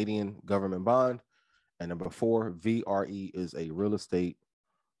the Canadian government bond. And number 4, VRE is a real estate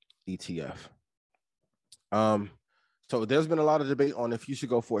ETF. So there's been a lot of debate on if you should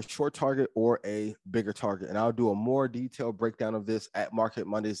go for a short target or a bigger target. And I'll do a more detailed breakdown of this at Market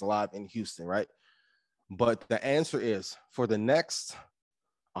Mondays Live in Houston, right? But the answer is for the next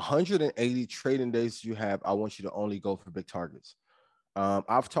 180 trading days you have, I want you to only go for big targets.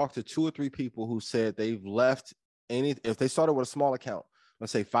 I've talked to 2 or 3 people who said they've left if they started with a small account,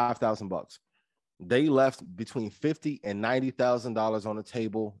 let's say $5,000, they left between $50,000 and $90,000 on the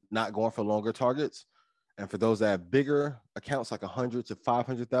table, not going for longer targets. And for those that have bigger accounts, like 100 to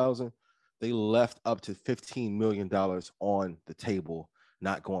 500,000, they left up to $15 million on the table,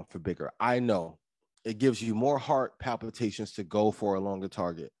 not going for bigger. I know it gives you more heart palpitations to go for a longer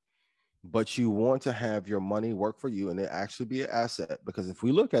target, but you want to have your money work for you and it actually be an asset. Because if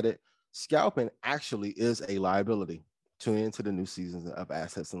we look at it, scalping actually is a liability. Tune into the new seasons of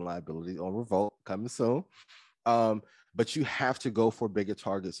Assets and Liabilities on Revolt coming soon. But you have to go for bigger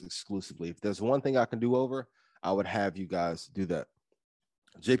targets exclusively. If there's one thing I can do over, I would have you guys do that.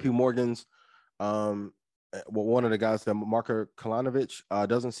 JP Morgan's, one of the guys, that Marko Kalanovich,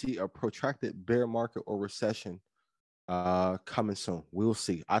 doesn't see a protracted bear market or recession coming soon. We'll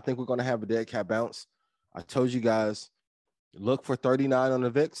see. I think we're going to have a dead cat bounce. I told you guys, look for 39 on the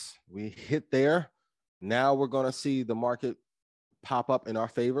VIX. We hit there. Now we're going to see the market pop up in our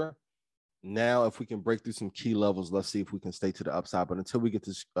favor. Now, if we can break through some key levels, let's see if we can stay to the upside. But until we get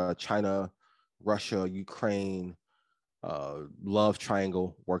to China, Russia, Ukraine, love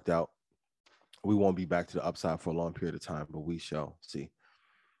triangle worked out, we won't be back to the upside for a long period of time, but we shall see.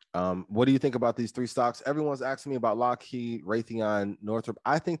 What do you think about these 3 stocks? Everyone's asking me about Lockheed, Raytheon, Northrop.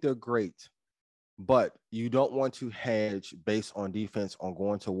 I think they're great, but you don't want to hedge based on defense on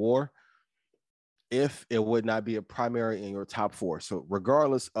going to war if it would not be a primary in your top 4. So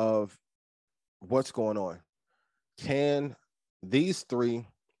regardless of what's going on? Can these three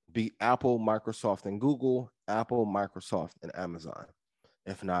be Apple, Microsoft, and Google, Apple, Microsoft, and Amazon?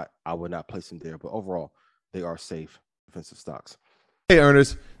 If not, I would not place them there. But overall, they are safe defensive stocks. Hey,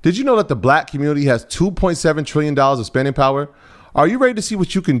 earners, did you know that the Black community has $2.7 trillion of spending power? Are you ready to see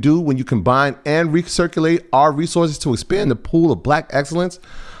what you can do when you combine and recirculate our resources to expand the pool of Black excellence?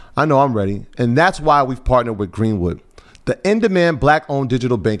 I know I'm ready, and that's why we've partnered with Greenwood, the in-demand Black-owned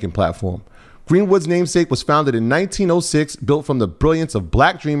digital banking platform. Greenwood's namesake was founded in 1906, built from the brilliance of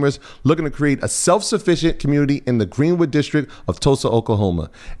Black dreamers looking to create a self-sufficient community in the Greenwood district of Tulsa, Oklahoma,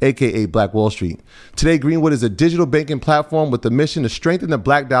 aka Black Wall Street. Today, Greenwood is a digital banking platform with the mission to strengthen the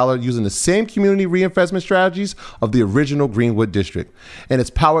Black dollar using the same community reinvestment strategies of the original Greenwood district. And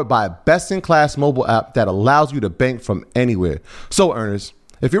it's powered by a best-in-class mobile app that allows you to bank from anywhere. So, earners,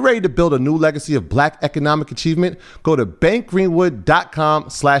 if you're ready to build a new legacy of Black economic achievement, go to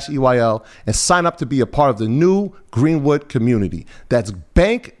bankgreenwood.com/EYL and sign up to be a part of the new Greenwood community. That's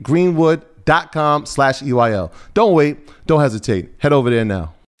bankgreenwood.com/EYL. Don't wait. Don't hesitate. Head over there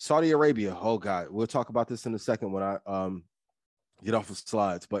now. Saudi Arabia. Oh, God. We'll talk about this in a second when I get off of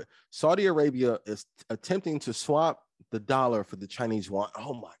slides. But Saudi Arabia is attempting to swap the dollar for the Chinese yuan.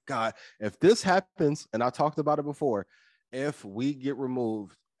 Oh, my God. If this happens, and I talked about it before, if we get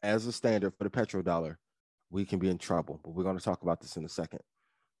removed as a standard for the petrodollar, we can be in trouble. But we're going to talk about this in a second.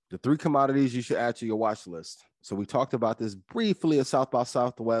 The 3 commodities you should add to your watch list. So we talked about this briefly at South by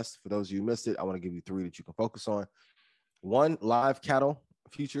Southwest. For those of you who missed it, I want to give you 3 that you can focus on. 1, live cattle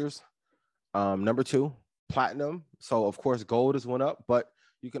futures. Number 2, platinum. So, of course, gold has went up, but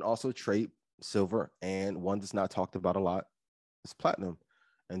you can also trade silver. And one that's not talked about a lot is platinum.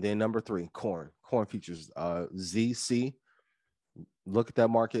 And then number 3, corn. Corn futures, ZC. Look at that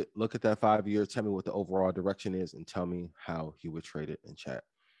market. Look at that 5 years. Tell me what the overall direction is and tell me how you would trade it in chat.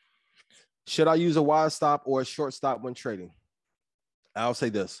 Should I use a wide stop or a short stop when trading? I'll say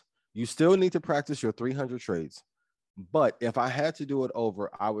this. You still need to practice your 300 trades. But if I had to do it over,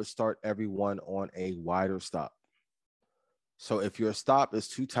 I would start everyone on a wider stop. So if your stop is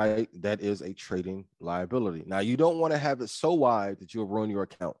too tight, that is a trading liability. Now, you don't want to have it so wide that you'll ruin your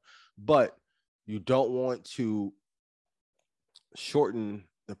account, but you don't want to shorten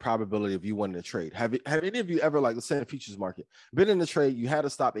the probability of you wanting to trade. Have any of you ever, like, let's say in the futures market, been in the trade, you had a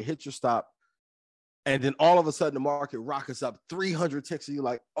stop, it hit your stop, and then all of a sudden the market rockets up 300 ticks, and you're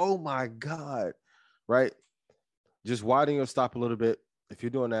like, oh my God, right? Just widen your stop a little bit. If you're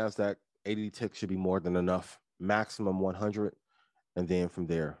doing NASDAQ, 80 ticks should be more than enough, maximum 100, and then from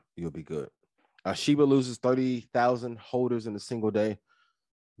there, you'll be good. Shiba loses 30,000 holders in a single day.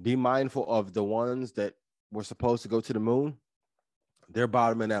 Be mindful of the ones that were supposed to go to the moon. They're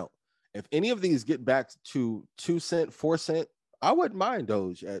bottoming out. If any of these get back to 2 cent, 4 cent, I wouldn't mind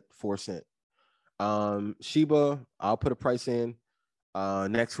Doge at 4 cent. Shiba, I'll put a price in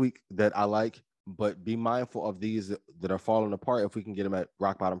next week that I like, but be mindful of these that are falling apart. If we can get them at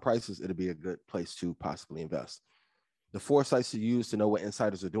rock bottom prices, it'll be a good place to possibly invest. The 4 sites to use to know what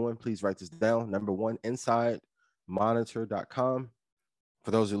insiders are doing, please write this down. Number 1, insidemonitor.com.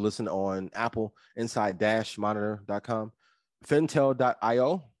 For those who listen on Apple, inside-monitor.com.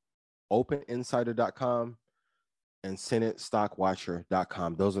 Fintel.io, OpenInsider.com, and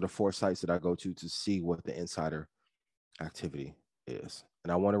SenateStockWatcher.com. Those are the 4 sites that I go to see what the insider activity is.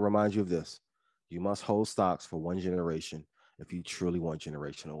 And I want to remind you of this. You must hold stocks for 1 generation if you truly want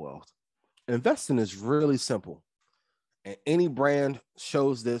generational wealth. Investing is really simple. And any brand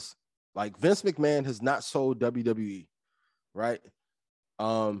shows this. Like Vince McMahon has not sold WWE, right?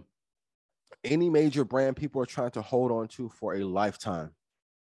 Any major brand people are trying to hold on to for a lifetime.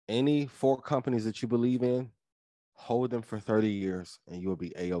 Any 4 companies that you believe in, hold them for 30 years and you'll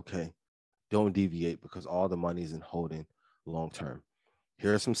be A-okay. Don't deviate because all the money is in holding long-term.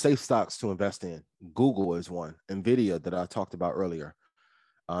 Here are some safe stocks to invest in. Google is one. NVIDIA that I talked about earlier.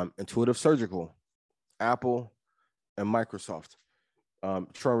 Intuitive Surgical, Apple, and Microsoft. Troy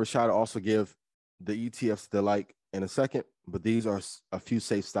and Rashad also give the ETFs they like in a second, but these are a few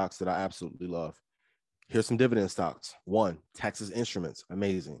safe stocks that I absolutely love. Here's some dividend stocks. 1, Texas Instruments,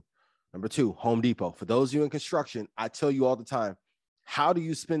 amazing. Number 2, Home Depot. For those of you in construction, I tell you all the time, how do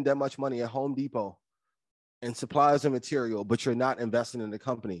you spend that much money at Home Depot in supplies and material, but you're not investing in the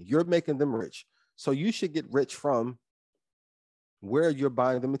company? You're making them rich. So you should get rich from where you're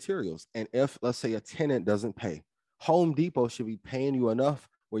buying the materials. And if, let's say, a tenant doesn't pay, Home Depot should be paying you enough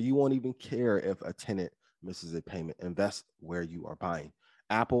where you won't even care if a tenant misses a payment. Invest where you are buying.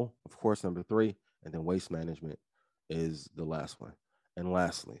 Apple, of course, number 3, and then Waste Management is the last one. And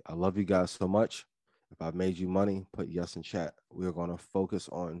lastly, I love you guys so much. If I've made you money, put yes in chat. We're going to focus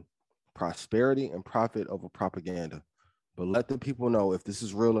on prosperity and profit over propaganda. But let the people know if this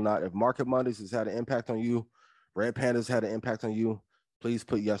is real or not. If Market Mondays has had an impact on you, Red Pandas had an impact on you, please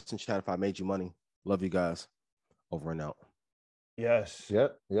put yes in chat if I made you money. Love you guys. Over and out. Yes.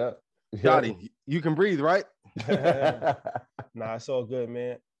 Yep. Gotti, you can breathe, right? Nah, it's all good,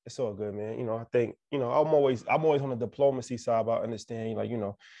 man. It's all good, man. You know, I think, you know, I'm always on the diplomacy side about understanding, like, you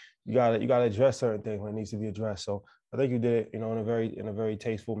know, you gotta address certain things when it needs to be addressed. So I think you did it, you know, in a very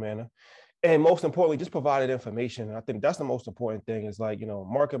tasteful manner. And most importantly, just provided information. And I think that's the most important thing is, like, you know,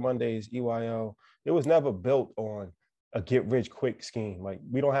 Market Mondays, EYL, it was never built on a get rich quick scheme. Like,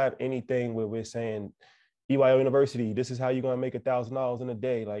 we don't have anything where we're saying EYL University, this is how you're going to make $1,000 in a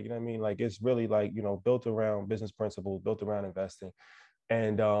day. Like, you know what I mean? Like, it's really, like, you know, built around business principles, built around investing.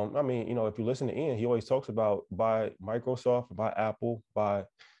 And I mean, you know, if you listen to Ian, he always talks about buy Microsoft, buy Apple, buy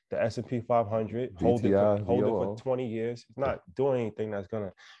the S&P 500, hold it for 20 years. It's not doing anything that's going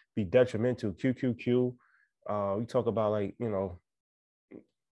to be detrimental. QQQ, we talk about, like, you know,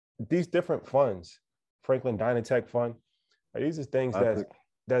 these different funds, Franklin Dynatech Fund, like, these are things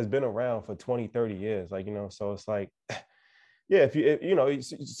that's been around for 20, 30 years. Like, you know, so it's like, yeah, if you know,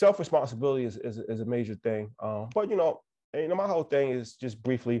 self-responsibility is a major thing. But, you know, my whole thing is just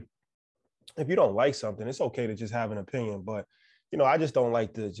briefly, if you don't like something, it's okay to just have an opinion. But, you know, I just don't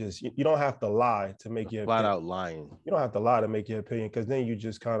like to just, you don't have to lie to make your flat opinion. out lying. You don't have to lie to make your opinion, because then you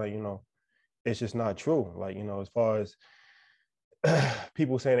just kind of, you know, it's just not true. Like, you know, as far as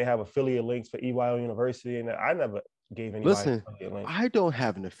people saying they have affiliate links for EYL University, and I never gave anybody Listen, affiliate link. I don't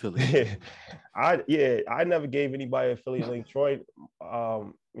have an affiliate. I never gave anybody affiliate link. Troy,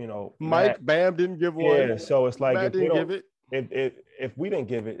 you know, Mike Bam didn't give one. Yeah, so it's like, Matt didn't give it. If we didn't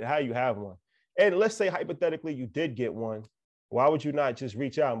give it, how you have one? And let's say hypothetically you did get one, why would you not just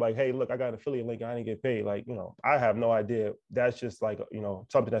reach out and be like, hey, look, I got an affiliate link and I didn't get paid? Like, you know, I have no idea. That's just, like, you know,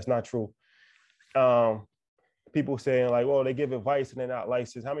 something that's not true. People saying, like, well, they give advice and they're not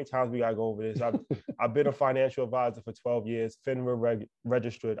licensed. How many times we gotta go over this? I've been a financial advisor for 12 years, FINRA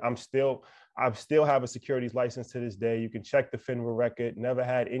registered. I still have a securities license to this day. You can check the FINRA record. Never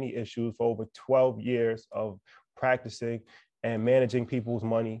had any issues for over 12 years of practicing and managing people's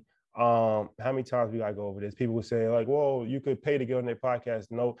money. How many times we gotta go over this? People were saying, like, whoa, you could pay to get on their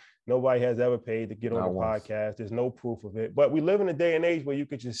podcast. No, nobody has ever paid to get on the podcast. There's no proof of it. But we live in a day and age where you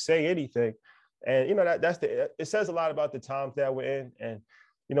could just say anything. And, you know, it says a lot about the times that we're in. And,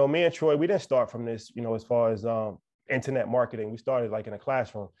 you know, me and Troy, we didn't start from this, you know, as far as internet marketing. We started, like, in a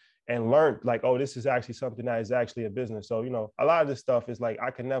classroom and learned, like, oh, this is actually something that is actually a business. So, you know, a lot of this stuff is, like,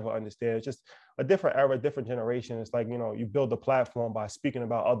 I could never understand. It's just a different era, different generation. It's like, you know, you build a platform by speaking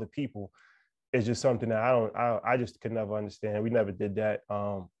about other people. It's just something that I just could never understand. We never did that.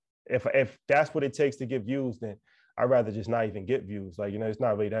 If that's what it takes to get views, then I'd rather just not even get views. Like, you know, it's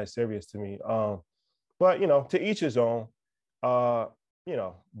not really that serious to me. But, you know, to each his own, you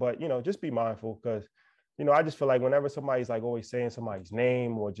know, but, you know, just be mindful, because, you know, I just feel like whenever somebody's, like, always saying somebody's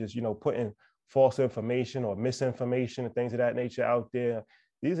name or just, you know, putting false information or misinformation and things of that nature out there,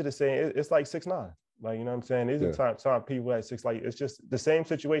 these are the same. It's like 6ix9ine. Like, you know what I'm saying? These are time people at 6, like, it's just the same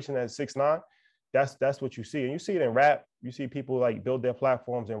situation as 6ix9ine. That's what you see. And you see it in rap. You see people, like, build their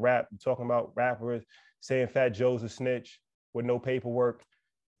platforms in rap, talking about rappers saying Fat Joe's a snitch with no paperwork,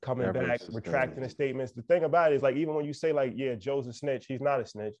 coming back, retracting the statements. The thing about it is, like, even when you say, like, yeah, Joe's a snitch, he's not a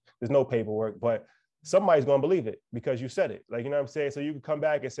snitch. There's no paperwork, but somebody's going to believe it because you said it. Like, you know what I'm saying? So you can come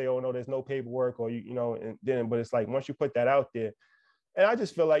back and say, oh, no, there's no paperwork, or, you know, and then, but it's like, once you put that out there, and I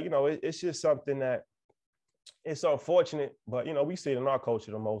just feel like, you know, it's just something that it's unfortunate, but, you know, we see it in our culture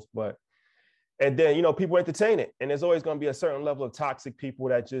the most, but, and then, you know, people entertain it. And there's always going to be a certain level of toxic people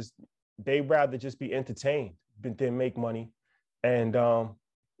that just, they rather just be entertained than make money. And,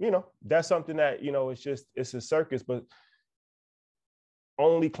 you know, that's something that, you know, it's a circus, but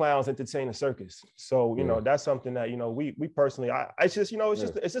only clowns entertain a circus. So, you know, that's something that, you know, we personally, it's just, you know,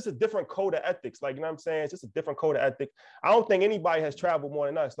 it's just a different code of ethics. Like, you know what I'm saying? It's just a different code of ethics. I don't think anybody has traveled more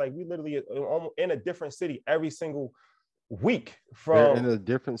than us. Like, we literally in a different city every single week from in a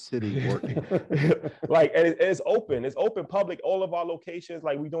different city working. Like, and it's open public, all of our locations.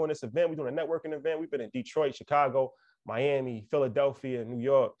 Like, we're doing this event, we're doing a networking event. We've been in Detroit, Chicago, Miami, Philadelphia, New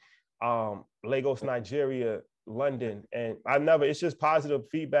York, Lagos, Nigeria, London. And it's just positive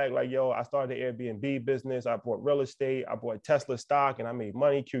feedback. Like, yo, I started the Airbnb business, I bought real estate, I bought Tesla stock, and I made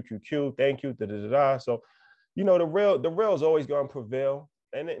money. QQQ, thank you. So, you know, the real is always going to prevail.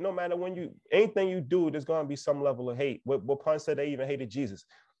 And no matter anything you do, there's going to be some level of hate. What Pun said, they even hated Jesus.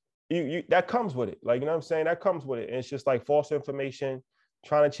 That comes with it. Like, you know what I'm saying? That comes with it. And it's just like false information,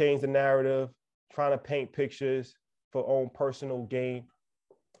 trying to change the narrative, trying to paint pictures for own personal gain.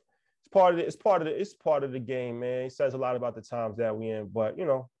 It's it's part of the game, man. It says a lot about the times that we in, but you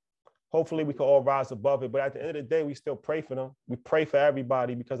know, hopefully we can all rise above it. But at the end of the day, we still pray for them. We pray for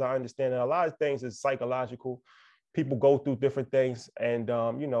everybody because I understand that a lot of things is psychological. People go through different things, and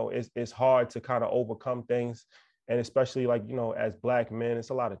you know, it's hard to kind of overcome things, and especially like, you know, as Black men, it's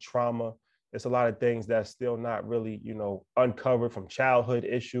a lot of trauma. It's a lot of things that's still not really, you know, uncovered from childhood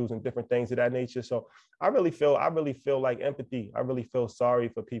issues and different things of that nature. So I really feel like empathy. I really feel sorry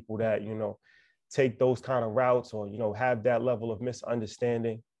for people that, you know, take those kind of routes or, you know, have that level of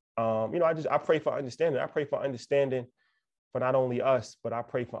misunderstanding. You know, I pray for understanding. I pray for understanding for not only us, but I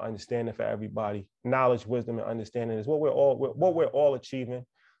pray for understanding for everybody. Knowledge, wisdom, and understanding is what we're all achieving.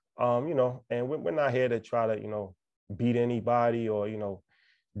 You know, and we're not here to try to, you know, beat anybody or, you know,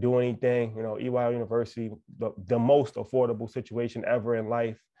 do anything. You know, EY University, the most affordable situation ever in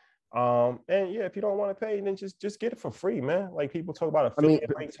life. And yeah, if you don't want to pay, then just get it for free, man. Like people talk about affiliate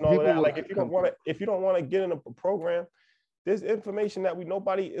rates and all of that. Like if you don't want to get in a program, there's information that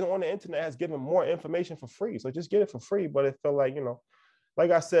nobody on the internet has given more information for free. So just get it for free. But it felt like, you know,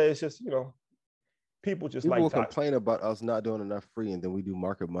 like I said, it's just, you know, people will complain about us not doing enough free, and then we do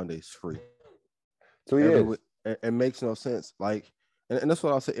Market Mondays free. So it makes no sense. Like, and that's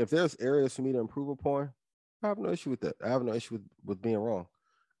what I'll say. If there's areas for me to improve upon, I have no issue with that. I have no issue with being wrong.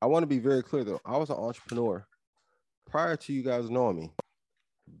 I want to be very clear though. I was an entrepreneur prior to you guys knowing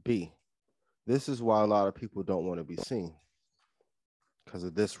me. This is why a lot of people don't want to be seen, because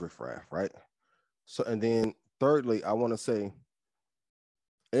of this riffraff, right? So, and then thirdly, I want to say,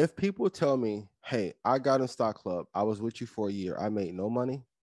 if people tell me, hey, I got in Stock Club, I was with you for a year, I made no money,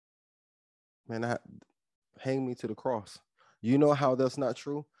 man, hang me to the cross. You know how that's not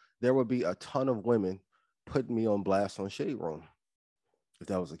true? There would be a ton of women putting me on blast on Shade Room if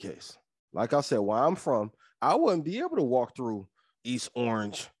that was the case. Like I said, where I'm from, I wouldn't be able to walk through East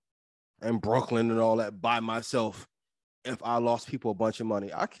Orange and Brooklyn and all that by myself if I lost people a bunch of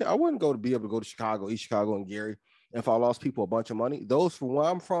money. I wouldn't be able to go to Chicago, East Chicago and Gary if I lost people a bunch of money. Those from where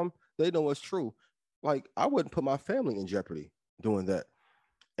I'm from, they know it's true. Like, I wouldn't put my family in jeopardy doing that.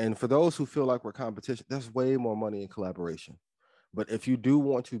 And for those who feel like we're competition, there's way more money in collaboration. But if you do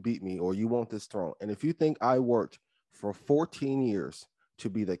want to beat me or you want this throne, and if you think I worked for 14 years to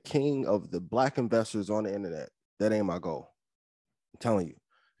be the king of the Black investors on the internet, that ain't my goal. I'm telling you.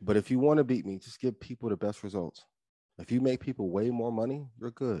 But if you want to beat me, just give people the best results. If you make people way more money,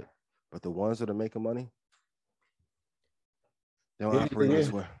 you're good. But the ones that are making money, they don't operate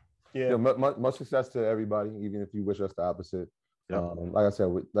this way. Yeah. Much success to everybody, even if you wish us the opposite. Yep. Like I said,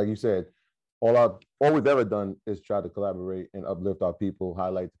 like you said, all we've ever done is try to collaborate and uplift our people,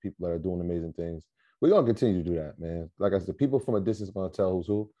 highlight the people that are doing amazing things. We're going to continue to do that, man. Like I said, people from a distance are going to tell who's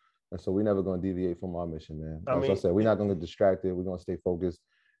who. And so we're never going to deviate from our mission, man. Like I said, we're not going to get distracted. We're going to stay focused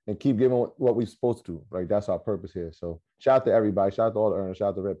and keep giving what we're supposed to. Right? That's our purpose here. So shout out to everybody. Shout out to all the earners. Shout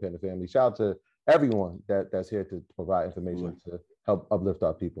out to Red Panda family. Shout out to everyone that's here to provide information to help uplift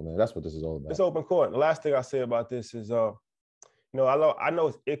our people, man. That's what this is all about. It's open court. The last thing I say about this is, you know, I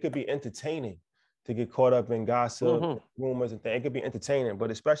know it could be entertaining to get caught up in gossip, rumors, and things. It could be entertaining, but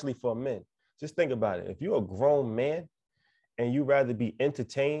especially for men. Just think about it. If you're a grown man and you rather be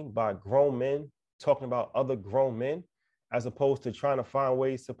entertained by grown men talking about other grown men, as opposed to trying to find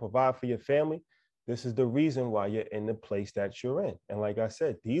ways to provide for your family, this is the reason why you're in the place that you're in. And like I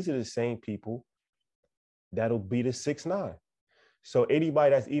said, these are the same people that'll beat a 6'9". So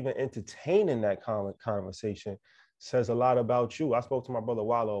anybody that's even entertaining that conversation says a lot about you. I spoke to my brother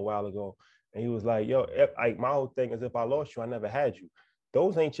Wallo a while ago, and he was like, yo, my whole thing is if I lost you, I never had you.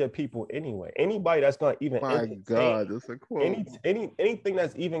 Those ain't your people anyway. Anybody that's going to even that's a quote. Anything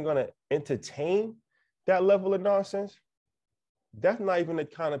that's even going to entertain that level of nonsense, that's not even the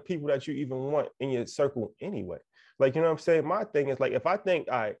kind of people that you even want in your circle anyway. Like, you know what I'm saying? My thing is like, if I think,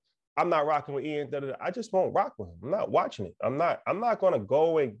 all right, I'm not rocking with Ian, I just won't rock with him. I'm not watching it. I'm not going to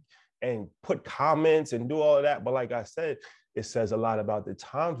go and put comments and do all of that. But like I said, it says a lot about the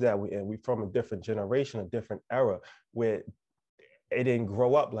times that we're in. We're from a different generation, a different era where it didn't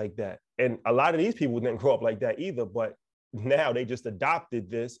grow up like that. And a lot of these people didn't grow up like that either, but now they just adopted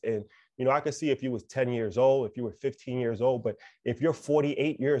this. And, you know, I could see if you was 10 years old, if you were 15 years old, but if you're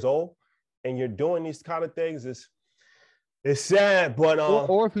 48 years old and you're doing these kind of things, it's sad, but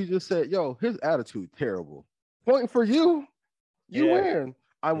or if he just said, yo, his attitude terrible. Point for you, win.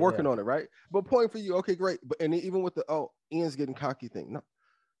 I'm working on it, right? But point for you, okay, great. But and even with the Ian's getting cocky thing. No,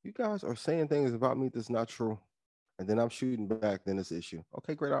 you guys are saying things about me that's not true. And then I'm shooting back, then it's an issue.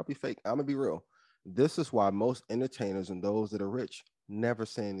 Okay, great, I'll be fake. I'm gonna be real. This is why most entertainers and those that are rich never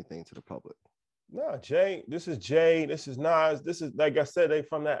say anything to the public. No, Jay, this is Jay, this is Nas, this is, like I said, they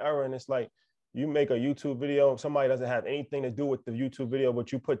from that era, and it's like you make a YouTube video, somebody doesn't have anything to do with the YouTube video,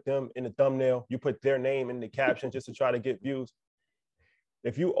 but you put them in the thumbnail, you put their name in the caption just to try to get views.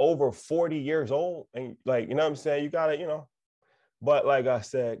 If you over 40 years old and like, you know what I'm saying, you gotta, you know, but like I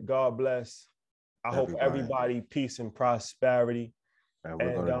said, God bless. I hope everybody peace and prosperity. And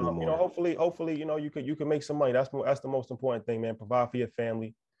we're gonna do more. You know, hopefully, you know, you can make some money. That's the most important thing, man. Provide for your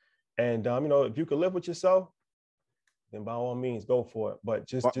family. And you know, if you can live with yourself, then by all means, go for it. But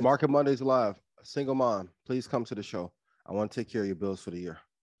just Market Mondays live. A single mom, please come to the show. I want to take care of your bills for the year.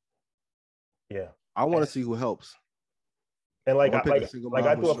 Yeah, I want to see who helps. And I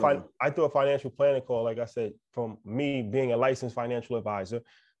do a financial planning call. Like I said, from me being a licensed financial advisor,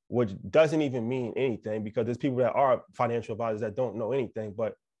 which doesn't even mean anything because there's people that are financial advisors that don't know anything.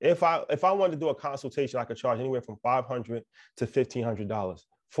 But if I wanted to do a consultation, I could charge anywhere from $500 to $1,500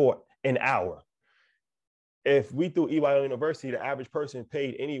 for an hour. If we do EYL University, the average person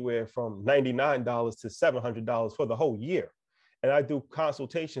paid anywhere from $99 to $700 for the whole year. And I do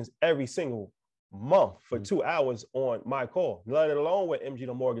consultations every single month for 2 hours on my call, let alone what MG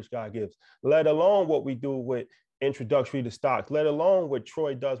the Mortgage Guy gives, let alone what we do with introductory to stocks, let alone what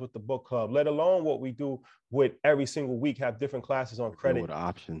Troy does with the book club, let alone what we do with every single week, have different classes on credit. With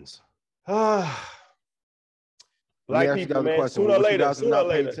options. Black people, man, sooner or later.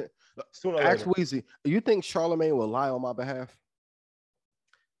 Ask Weezy, you think Charlamagne will lie on my behalf?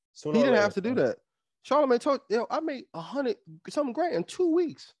 He didn't have to do that. Charlamagne told, I made 100 something grand in 2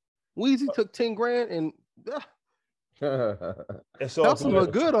 weeks. Weezy took 10 grand and Helps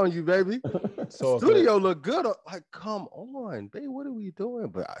look good on you, baby. Studio look good. Like, come on, baby, what are we doing?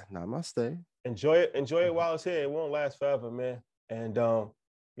 But namaste. Enjoy it while it's here. It won't last forever, man. And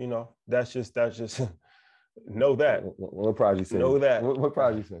you know, that's just know that. What project say? Know that. What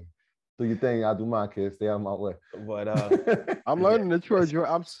project say? Do your thing, I'll do my kids. Stay out of my way. But I'm learning the truth.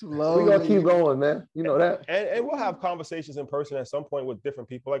 I'm slow. We gonna keep going, man. You know that. And we'll have conversations in person at some point with different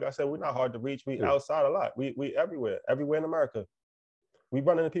people. Like I said, we're not hard to reach. We outside a lot. We everywhere in America. We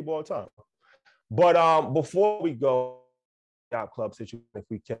run into people all the time. But before we go, Yacht Club situation, if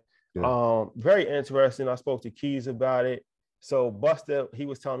we can. Yeah. Very interesting. I spoke to Keys about it. So Buster, he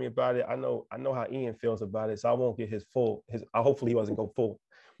was telling me about it. I know how Ian feels about it. So I won't get his hopefully he doesn't go full.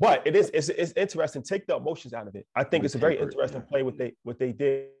 But it's interesting. Take the emotions out of it. I think it's a very interesting play. What they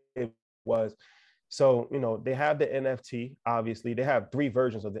did was, so, you know, they have the NFT. Obviously, they have 3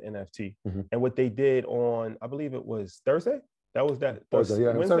 versions of the NFT. Mm-hmm. And what they did on, I believe it was Thursday. That was that Thursday.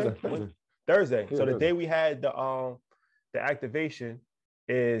 Yeah, Wednesday. Thursday. Yeah, so the day we had the activation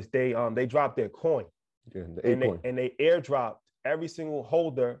is they dropped their coin. Yeah, and they airdropped every single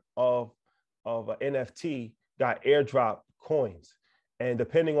holder of an NFT got airdropped coins. And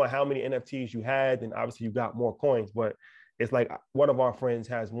depending on how many NFTs you had, then obviously you got more coins. But it's like one of our friends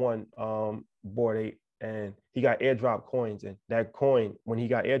has one Bored Ape, and he got airdrop coins. And that coin, when he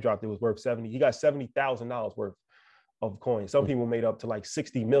got airdropped, it was worth he got $70,000 worth of coins. Some people made up to like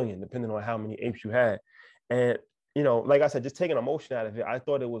 60 million, depending on how many apes you had. And, you know, like I said, just taking emotion out of it, I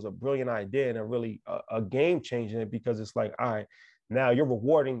thought it was a brilliant idea and a really a game changing it, because it's like, all right, now you're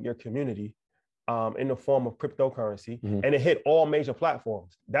rewarding your community in the form of cryptocurrency, and it hit all major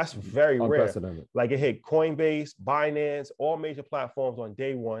platforms. That's very rare. Like it hit Coinbase, Binance, all major platforms on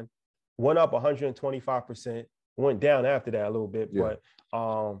day one, went up 125%, went down after that a little bit, but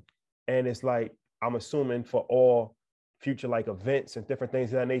and it's like, I'm assuming for all future like events and different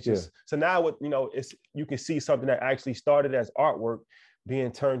things of that nature. So now what, you know, it's, you can see something that actually started as artwork being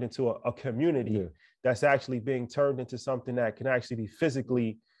turned into a community that's actually being turned into something that can actually be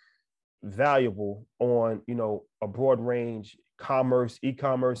physically valuable on, you know, a broad range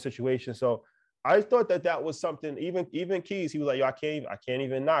e-commerce situation. So I thought that was something. Even Keys, he was like, yo, I can't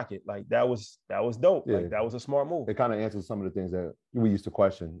even knock it. Like that was dope. Like that was a smart move. It kind of answers some of the things that we used to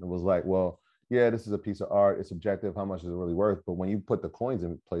question. It was like, well, yeah, this is a piece of art. It's subjective. How much is it really worth? But when you put the coins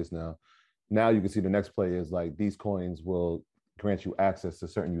in place now you can see the next play is like, these coins will grant you access to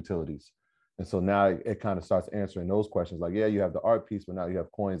certain utilities. And so now it kind of starts answering those questions. Like, yeah, you have the art piece, but now you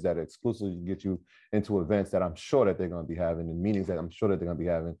have coins that exclusively get you into events that I'm sure that they're going to be having, and meetings that I'm sure that they're going to be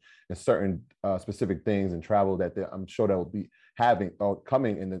having, and certain specific things and travel that I'm sure that will be having or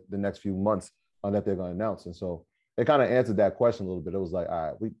coming in the next few months that they're going to announce. And so it kind of answered that question a little bit. It was like, all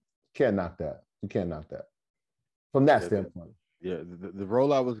right, we can't knock that. You can't knock that from that standpoint. Yeah, the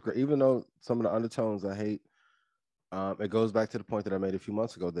rollout was great, even though some of the undertones I hate. It goes back to the point that I made a few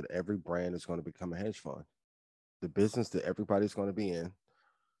months ago, that every brand is going to become a hedge fund. The business that everybody's going to be in,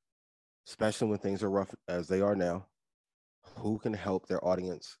 especially when things are rough as they are now, who can help their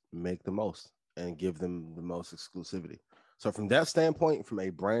audience make the most? and give them the most exclusivity. So from that standpoint, from a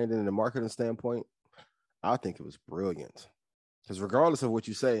branding and a marketing standpoint, I think it was brilliant. Because regardless of what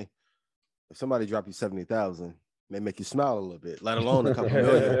you say, if somebody drop you 70,000, may make you smile a little bit, let alone a couple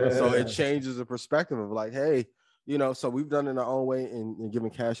million. So it changes the perspective of like, hey, you know, so we've done it in our own way in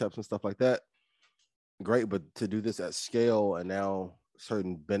giving cash ups and stuff like that. Great, but to do this at scale and now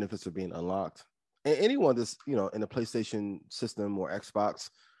certain benefits are being unlocked. And anyone that's, you know, in the PlayStation system or Xbox,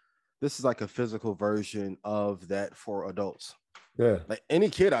 this is like a physical version of that for adults. Yeah. Like any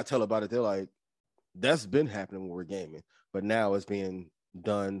kid I tell about it, they're like, that's been happening when we're gaming, but now it's being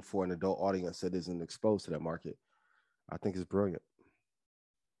done for an adult audience that isn't exposed to that market. I think it's brilliant.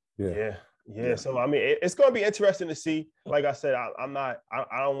 Yeah. So I mean, it's going to be interesting to see. Like I said, I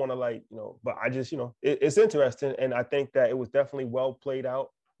don't want to like, you know, but I just, you know, it's interesting, and I think that it was definitely well played out,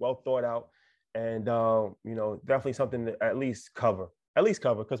 well thought out, and you know, definitely something to at least cover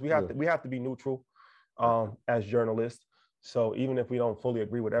because we have to be neutral as journalists. So even if we don't fully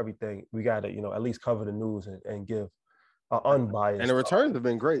agree with everything, we got to, you know, at least cover the news and give unbiased. And the returns have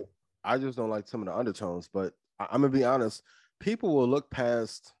been great. I just don't like some of the undertones, but I'm gonna be honest. People will look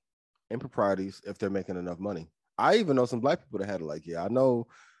past improprieties if they're making enough money. I even know some Black people that had it like, yeah, I know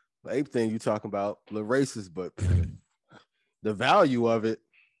the ape thing you talking about, a little racist, but the value of it.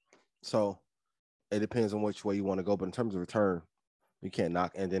 So it depends on which way you want to go. But in terms of return, you can't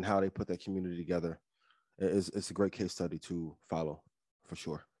knock. And then how they put that community together it's a great case study to follow for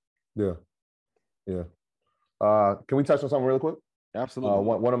sure. Yeah. Can we touch on something real quick? Absolutely.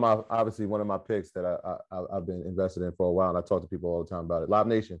 One of my picks that I've been invested in for a while, and I talk to people all the time about it. Live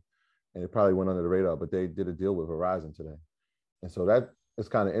Nation, and it probably went under the radar, but they did a deal with Verizon today, and so that is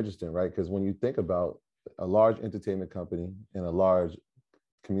kind of interesting, right? Because when you think about a large entertainment company and a large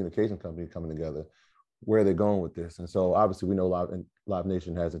communication company coming together, where are they going with this? And so obviously we know Live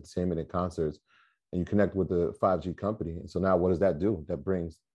Nation has entertainment and concerts, and you connect with the 5G company. And so now what does that do? That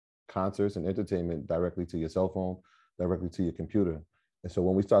brings concerts and entertainment directly to your cell phone, directly to your computer. And so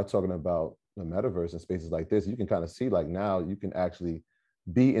when we start talking about the metaverse and spaces like this, you can kind of see like now you can actually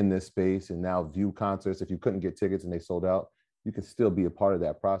be in this space and now view concerts. If you couldn't get tickets and they sold out, you can still be a part of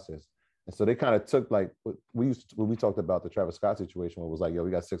that process. And so they kind of took like when we talked about the Travis Scott situation, where it was like, yo,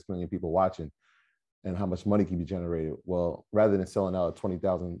 we got 6 million people watching and how much money can be generated. Well, rather than selling out a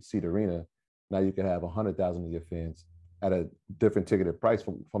 20,000 seat arena, now you can have 100,000 of your fans at a different ticketed price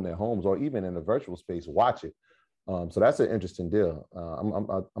from their homes or even in a virtual space, watch it. So that's an interesting deal. I'm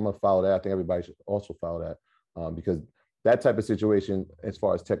gonna follow that. I think everybody should also follow that because that type of situation, as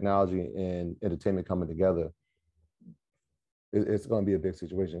far as technology and entertainment coming together, it's going to be a big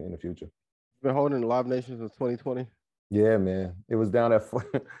situation in the future. You've been holding Live Nation since 2020. Yeah, man. It was down at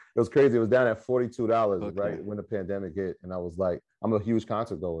it was crazy. It was down at $42, okay, right when the pandemic hit, and I was like, I'm a huge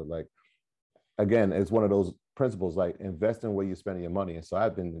concert goer. Like, again, it's one of those principles, like investing where you're spending your money. And so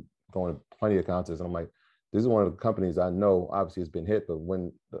I've been going to plenty of concerts, and I'm like, this is one of the companies I know obviously has been hit, but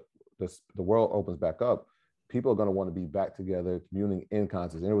when the world opens back up, people are going to want to be back together, communing in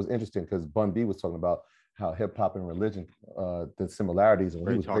concerts. And it was interesting because Bun B was talking about how hip hop and religion, the similarities, and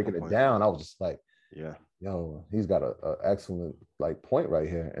when he was breaking it down, I was just like, yeah, yo, he's got a excellent like point right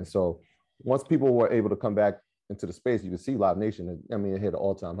here. And so once people were able to come back into the space, you can see Live Nation. I mean, it hit an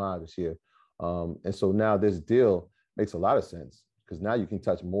all-time high this year. And so now this deal makes a lot of sense because now you can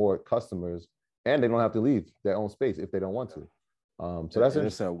touch more customers and they don't have to leave their own space if they don't want to. So that's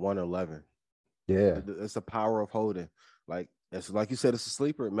interesting. At 111. Yeah, it's the power of holding. Like it's like you said, it's a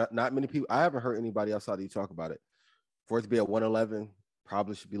sleeper. Not many people. I haven't heard anybody outside of you talk about it. For it to be at 111,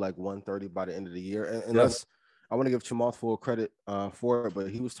 probably should be like 130 by the end of the year. And unless I want to give Chamath full credit for it, but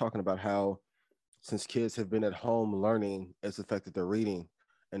he was talking about how since kids have been at home learning, it's affected their reading,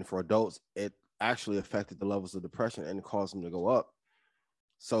 and for adults, it actually affected the levels of depression and caused them to go up.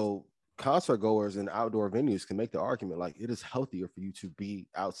 So concert goers and outdoor venues can make the argument like it is healthier for you to be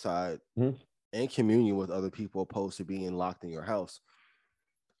outside in communion with other people opposed to being locked in your house.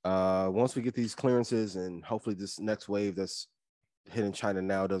 Once we get these clearances and hopefully this next wave that's hitting China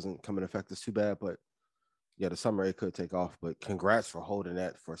now doesn't come and affect us too bad, but yeah, the summer it could take off. But congrats for holding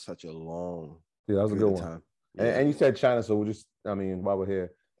that for such a long that was a good one. Time. Yeah. And you said China, so while we're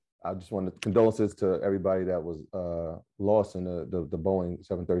here, I just want to condolences to everybody that was lost in the Boeing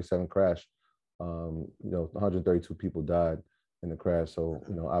 737 crash. 132 people died in the crash. So,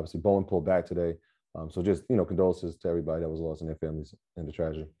 obviously Boeing pulled back today. So just, condolences to everybody that was lost and their families in the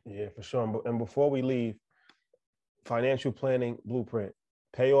tragedy. Yeah, for sure. And before we leave, financial planning blueprint,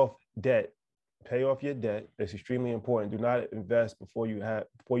 pay off debt, pay off your debt. It's extremely important. Do not invest before you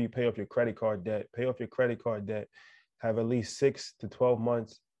pay off your credit card debt. Pay off your credit card debt. Have at least 6 to 12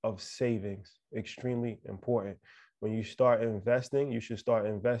 months of savings. Extremely important. When you start investing, you should start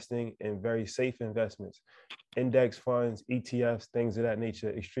investing in very safe investments, index funds, ETFs, things of that nature.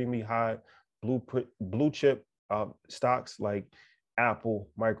 Extremely high blue chip stocks like Apple,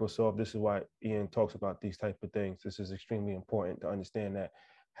 Microsoft. This is why Ian talks about these type of things. This is extremely important to understand that.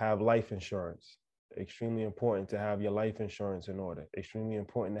 Have life insurance. Extremely important to have your life insurance in order. Extremely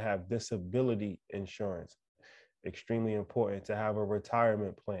important to have disability insurance. Extremely important to have a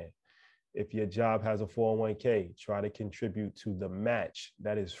retirement plan. If your job has a 401k, try to contribute to the match.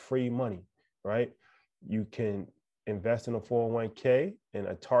 That is free money, right? You can invest in a 401k and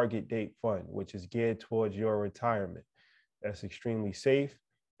a target date fund, which is geared towards your retirement. That's extremely safe,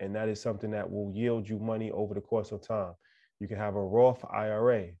 and that is something that will yield you money over the course of time. You can have a Roth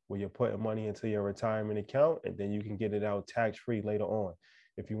IRA where you're putting money into your retirement account, and then you can get it out tax-free later on.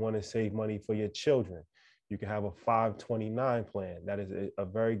 If you want to save money for your children, you can have a 529 plan. That is a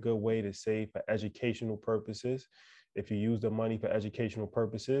very good way to save for educational purposes. If you use the money for educational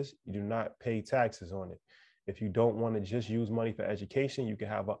purposes, you do not pay taxes on it. If you don't want to just use money for education, you can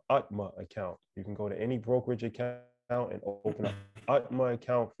have an UTMA account. You can go to any brokerage account and open an UTMA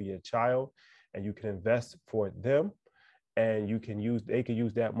account for your child, and you can invest for them. And they can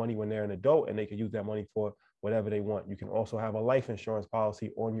use that money when they're an adult, and they can use that money for whatever they want. You can also have a life insurance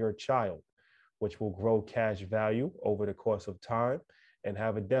policy on your child, which will grow cash value over the course of time, and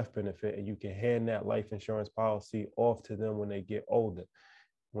have a death benefit. And you can hand that life insurance policy off to them when they get older.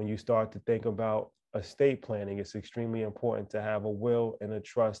 When you start to think about estate planning, it's extremely important to have a will and a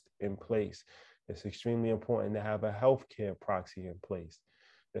trust in place. It's extremely important to have a healthcare proxy in place.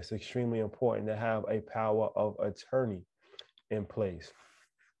 It's extremely important to have a power of attorney in place.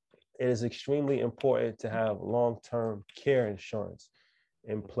 It is extremely important to have long-term care insurance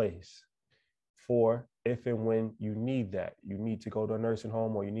in place for if and when you need that. You need to go to a nursing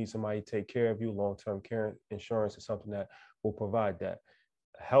home, or you need somebody to take care of you. Long-term care insurance is something that will provide that.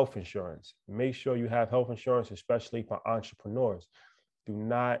 Health insurance. Make sure you have health insurance, especially for entrepreneurs. Do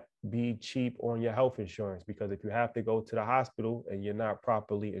not be cheap on your health insurance, because if you have to go to the hospital and you're not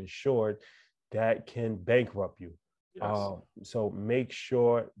properly insured, that can bankrupt you. Yes. So make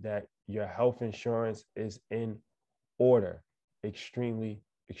sure that your health insurance is in order. Extremely,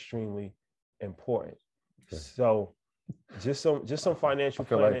 extremely important. Okay. So just some financial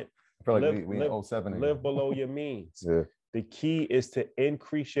planning. I feel like we in 07 again. Live below your means. Yeah. The key is to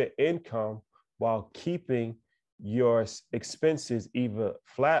increase your income while keeping your expenses either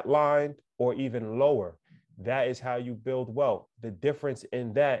flatlined or even lower. That is how you build wealth. The difference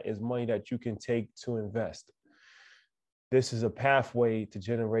in that is money that you can take to invest. This is a pathway to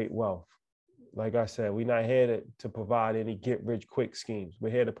generate wealth. Like I said, we're not here to provide any get-rich-quick schemes.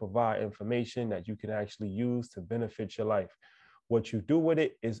 We're here to provide information that you can actually use to benefit your life. What you do with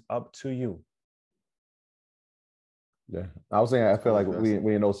it is up to you. Yeah, I was saying I feel like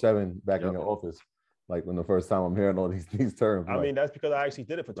we in 07 back in the office. Like when the first time I'm hearing all these terms. I mean, that's because I actually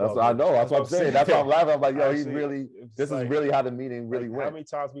did it for 12 years. I know. That's what I'm saying. That's why I'm laughing. I'm like, yo, he's really, this is really how the meeting really went. How many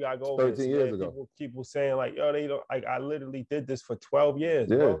times we got to go over 13 years ago. People saying like, yo, they don't, like, I literally did this for 12 years,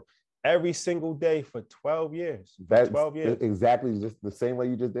 bro. Every single day for 12 years. That's 12 years. Exactly. Just the same way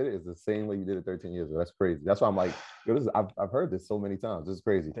you just did it is the same way you did it 13 years ago. That's crazy. That's why I'm like, yo, I've heard this so many times. This is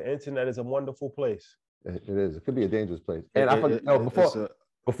crazy. The internet is a wonderful place. It is. It could be a dangerous place. And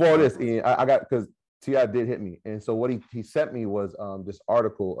before this, Ian, I got, because T.I. did hit me. And so what he sent me was this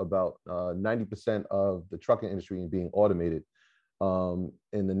article about 90% of the trucking industry being automated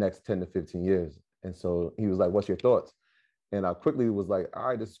in the next 10 to 15 years. And so he was like, what's your thoughts? And I quickly was like, all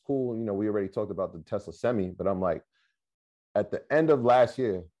right, this is cool. You know, we already talked about the Tesla Semi, but I'm like, at the end of last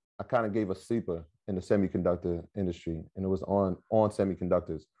year, I kind of gave a sleeper in the semiconductor industry, and it was on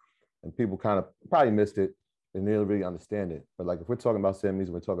semiconductors. And people kind of probably missed it. They didn't really understand it. But like, if we're talking about semis,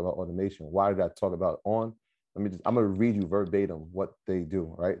 we're talking about automation. Why did I talk about on? I'm going to read you verbatim what they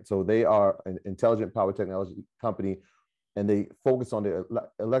do, right? So they are an intelligent power technology company, and they focus on the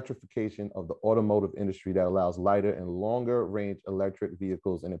electrification of the automotive industry that allows lighter and longer range electric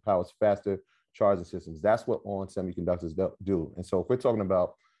vehicles and empowers faster charging systems. That's what On Semiconductors do. And so if we're talking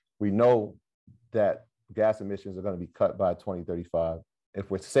about, we know that gas emissions are going to be cut by 2035.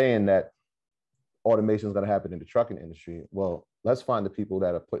 If we're saying that automation is going to happen in the trucking industry, well, let's find the people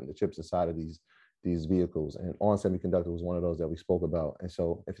that are putting the chips inside of these vehicles. And On Semiconductor was one of those that we spoke about. And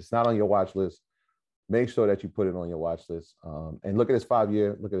so if it's not on your watch list, make sure that you put it on your watch list. And look at this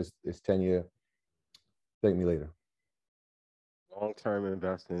 5-year, look at this 10-year. Thank me later. Long-term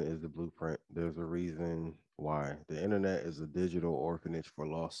investing is the blueprint. There's a reason why. The internet is a digital orphanage for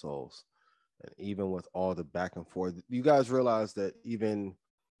lost souls. And even with all the back and forth, you guys realize that even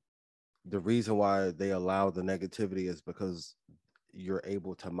the reason why they allow the negativity is because you're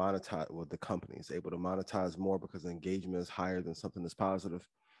able to monetize, well, the company is able to monetize more because engagement is higher than something that's positive.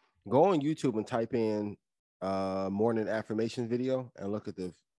 Go on YouTube and type in morning affirmation video and look at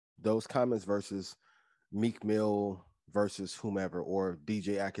those comments versus Meek Mill versus whomever, or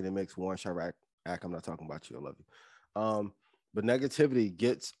DJ Academics, Warren Chirac. I'm not talking about you. I love you. But negativity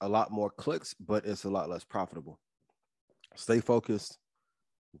gets a lot more clicks, but it's a lot less profitable. Stay focused.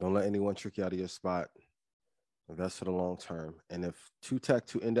 Don't let anyone trick you out of your spot. Invest for the long term. And if 2Tech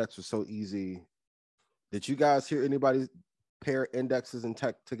to index was so easy, did you guys hear anybody pair indexes and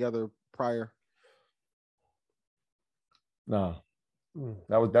tech together prior? No.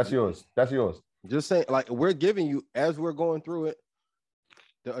 That's yours. That's yours. Just saying, like, we're giving you, as we're going through it,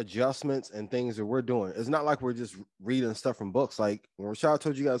 the adjustments and things that we're doing. It's not like we're just reading stuff from books. Like when Rashad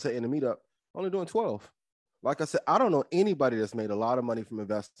told you guys in the meetup, only doing 12. Like I said, I don't know anybody that's made a lot of money from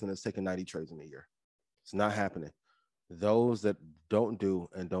investing that's taking 90 trades in a year. It's not happening. Those that don't do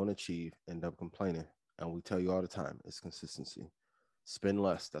and don't achieve end up complaining. And we tell you all the time, it's consistency. Spend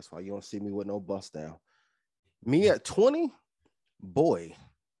less. That's why you don't see me with no bust down. Me at 20, boy,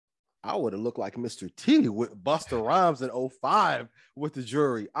 I would have looked like Mr. T with Busta Rhymes in 05 with the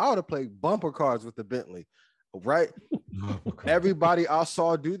jury. I would have played bumper cards with the Bentley, right? Everybody I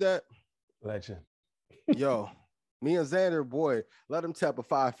saw do that. Legend. Yo, me and Xander, boy, let him tap a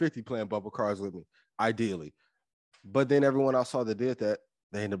 550 playing bumper cards with me, ideally. But then everyone I saw that did that,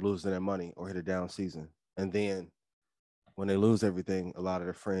 they end up losing their money or hit a down season. And then when they lose everything, a lot of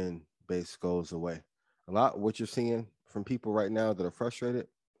their friend base goes away. A lot what you're seeing from people right now that are frustrated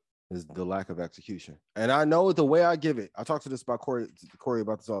is the lack of execution. And I know the way I give it, I talk to this about Corey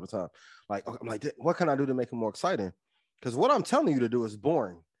about this all the time. Like, I'm like, what can I do to make it more exciting? Because what I'm telling you to do is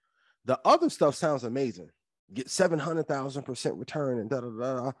boring. The other stuff sounds amazing. Get 700,000% return and da da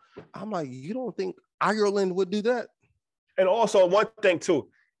da. I'm like, you don't think Ireland would do that? And also one thing too,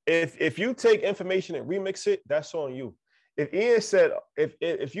 if you take information and remix it, that's on you. If Ian said,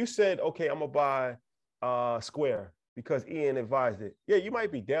 if you said, okay, I'm gonna buy Square because Ian advised it, yeah, you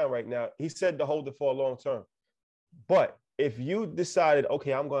might be down right now. He said to hold it for a long term. But if you decided,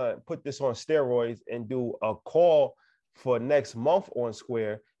 okay, I'm gonna put this on steroids and do a call for next month on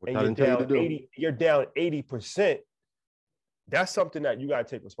Square, and you're down 80%, that's something that you got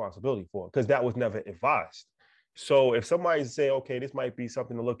to take responsibility for because that was never advised. So if somebody say, okay, this might be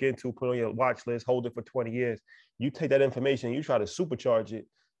something to look into, put on your watch list, hold it for 20 years, you take that information, you try to supercharge it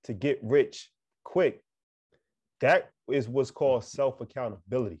to get rich quick. That is what's called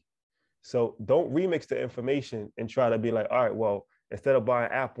self-accountability. So don't remix the information and try to be like, all right, well, instead of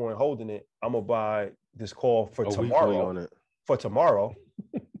buying Apple and holding it, I'm gonna buy this call for tomorrow. On it. For tomorrow.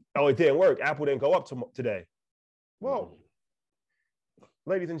 Oh, it didn't work. Apple didn't go up today. Well,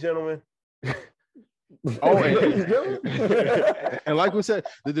 ladies and gentlemen. And like we said,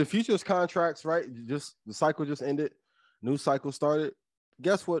 the futures contracts, right? Just the cycle just ended. New cycle started.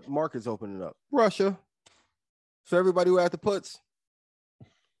 Guess what market's opening up? Russia. So everybody who had the puts,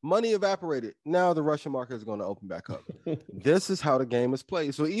 money evaporated. Now the Russian market is going to open back up. This is how the game is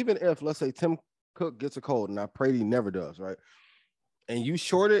played. So even if, let's say, Tim Cook gets a cold, and I pray he never does, right? And you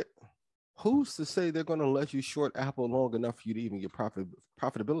short it, who's to say they're going to let you short Apple long enough for you to even get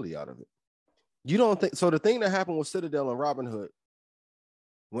profitability out of it? You don't think so? The thing that happened with Citadel and Robinhood,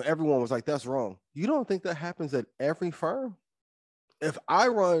 when everyone was like, that's wrong. You don't think that happens at every firm? If I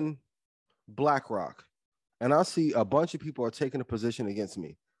run BlackRock and I see a bunch of people are taking a position against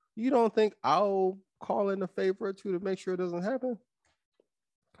me, you don't think I'll call in a favor or two to make sure it doesn't happen?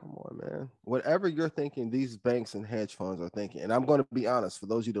 Come on, man. Whatever you're thinking, these banks and hedge funds are thinking. And I'm going to be honest, for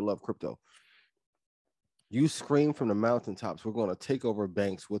those of you that love crypto, you scream from the mountaintops, we're going to take over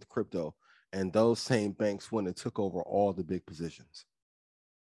banks with crypto. And those same banks went and took over all the big positions.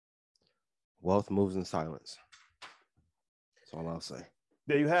 Wealth moves in silence. That's all I'll say.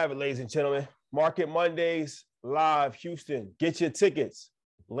 There you have it, ladies and gentlemen. Market Mondays live, Houston. Get your tickets.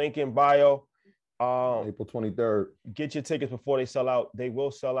 Link in bio. April 23rd. Get your tickets before they sell out. They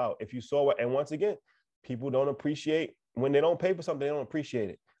will sell out. If you saw it, and once again, people don't appreciate when they don't pay for something, they don't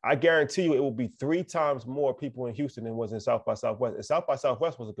appreciate it. I guarantee you it will be 3 times more people in Houston than was in South by Southwest. And South by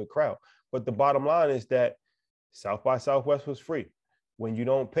Southwest was a good crowd. But the bottom line is that South by Southwest was free. When you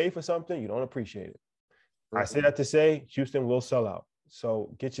don't pay for something, you don't appreciate it. I say that to say Houston will sell out.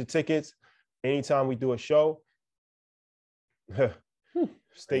 So get your tickets. Anytime we do a show,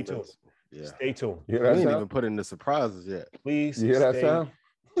 stay tuned. Yeah. Stay tuned. We ain't even put in the surprises yet. Please you hear that sound?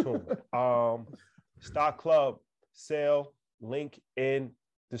 Tuned. Stock Club sale, link in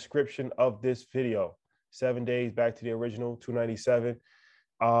description of this video. 7 days back to the original, $297.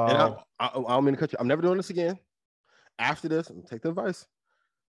 And I don't mean to cut you. I'm never doing this again. After this, take the advice.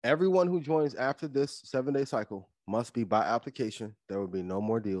 Everyone who joins after this 7-day cycle must be by application. There will be no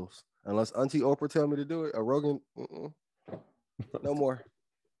more deals unless Auntie Oprah tell me to do it. Or Rogan, no more.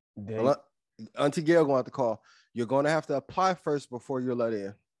 Auntie Gail going to have to call. You're going to have to apply first before you're let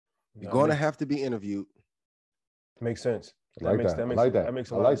in. You're going to have to be interviewed. Makes sense. That makes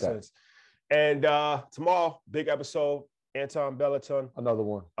a lot of sense. And tomorrow, big episode. Anton Bellaton. Another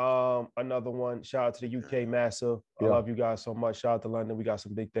one. Shout out to the UK Massive. I love you guys so much. Shout out to London. We got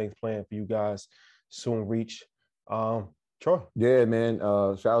some big things planned for you guys. Soon reach. Troy. Yeah, man.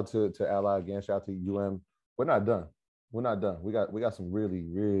 Shout out to Ally again. Shout out to UM. We're not done. We got some really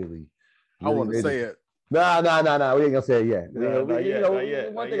I want to say it. Nah. We ain't gonna say it yet. Not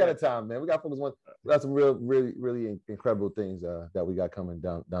yet. One thing at a time, man. We got some really incredible things that we got coming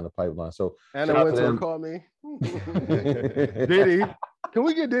down the pipeline. So Anna Wintour called me. Diddy, can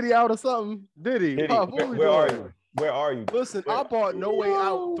we get Diddy out or something? Diddy, Puff, where are you? Listen, I bought No Way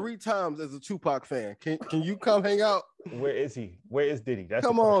Out 3 times as a Tupac fan. Can you come hang out? Where is he? Where is Diddy?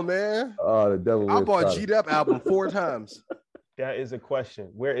 Come on, man. Oh, the devil. I bought G-Dep album 4 times. That is a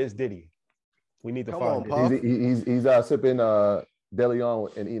question. Where is Diddy? We need to find him. He's sipping De Leon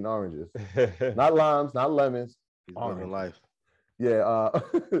and eating oranges. Not limes, not lemons. He's living life. Yeah.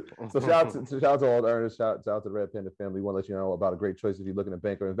 So shout out to all the earners. Shout out to the Red Panda family. We want to let you know about a great choice if you're looking to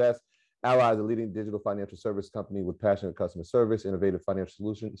bank or invest. Ally is a leading digital financial service company with passionate customer service, innovative financial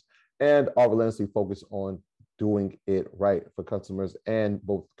solutions, and are relentlessly focused on doing it right for customers and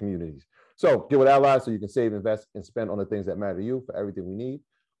both communities. So get with Ally so you can save, invest, and spend on the things that matter to you. For everything we need,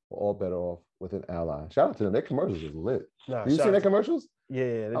 we're all better off with an Ally. Shout out to them. Their commercials is lit. You seen their commercials?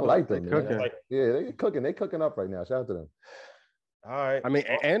 Yeah. I like them. They're cooking. They're cooking. They're cooking up right now. Shout out to them. All right. I mean,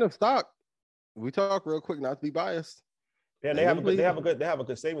 and of stock. We talk real quick, not to be biased. Yeah, they have a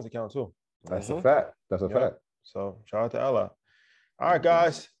good savings account too. That's a fact. That's a fact. So shout out to Ella. All right,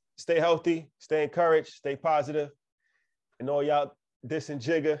 guys, stay healthy, stay encouraged, stay positive, and all y'all dissing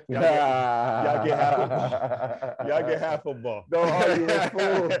Jigga. Y'all get half a ball. Don't argue with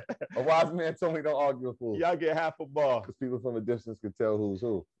fool. A wise man told me don't argue with fool. Y'all get half a ball. Because people from a distance can tell who's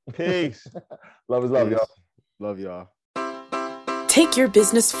who. Peace. Love is love, y'all. Love y'all. Take your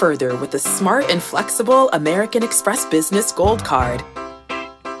business further with the smart and flexible American Express Business Gold Card.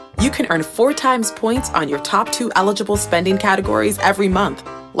 You can earn 4 times points on your top 2 eligible spending categories every month,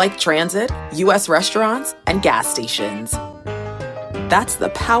 like transit, U.S. restaurants, and gas stations. That's the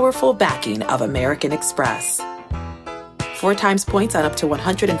powerful backing of American Express. 4 times points on up to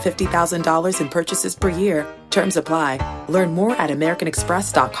 $150,000 in purchases per year. Terms apply. Learn more at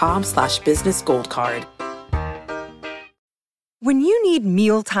americanexpress.com/business gold card. When you need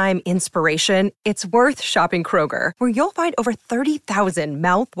mealtime inspiration, it's worth shopping Kroger, where you'll find over 30,000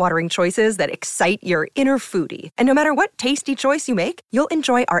 mouth-watering choices that excite your inner foodie. And no matter what tasty choice you make, you'll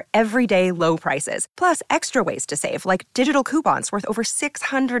enjoy our everyday low prices, plus extra ways to save, like digital coupons worth over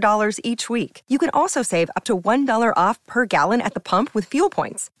 $600 each week. You can also save up to $1 off per gallon at the pump with fuel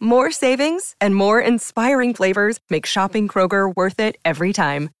points. More savings and more inspiring flavors make shopping Kroger worth it every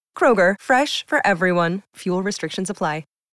time. Kroger, fresh for everyone. Fuel restrictions apply.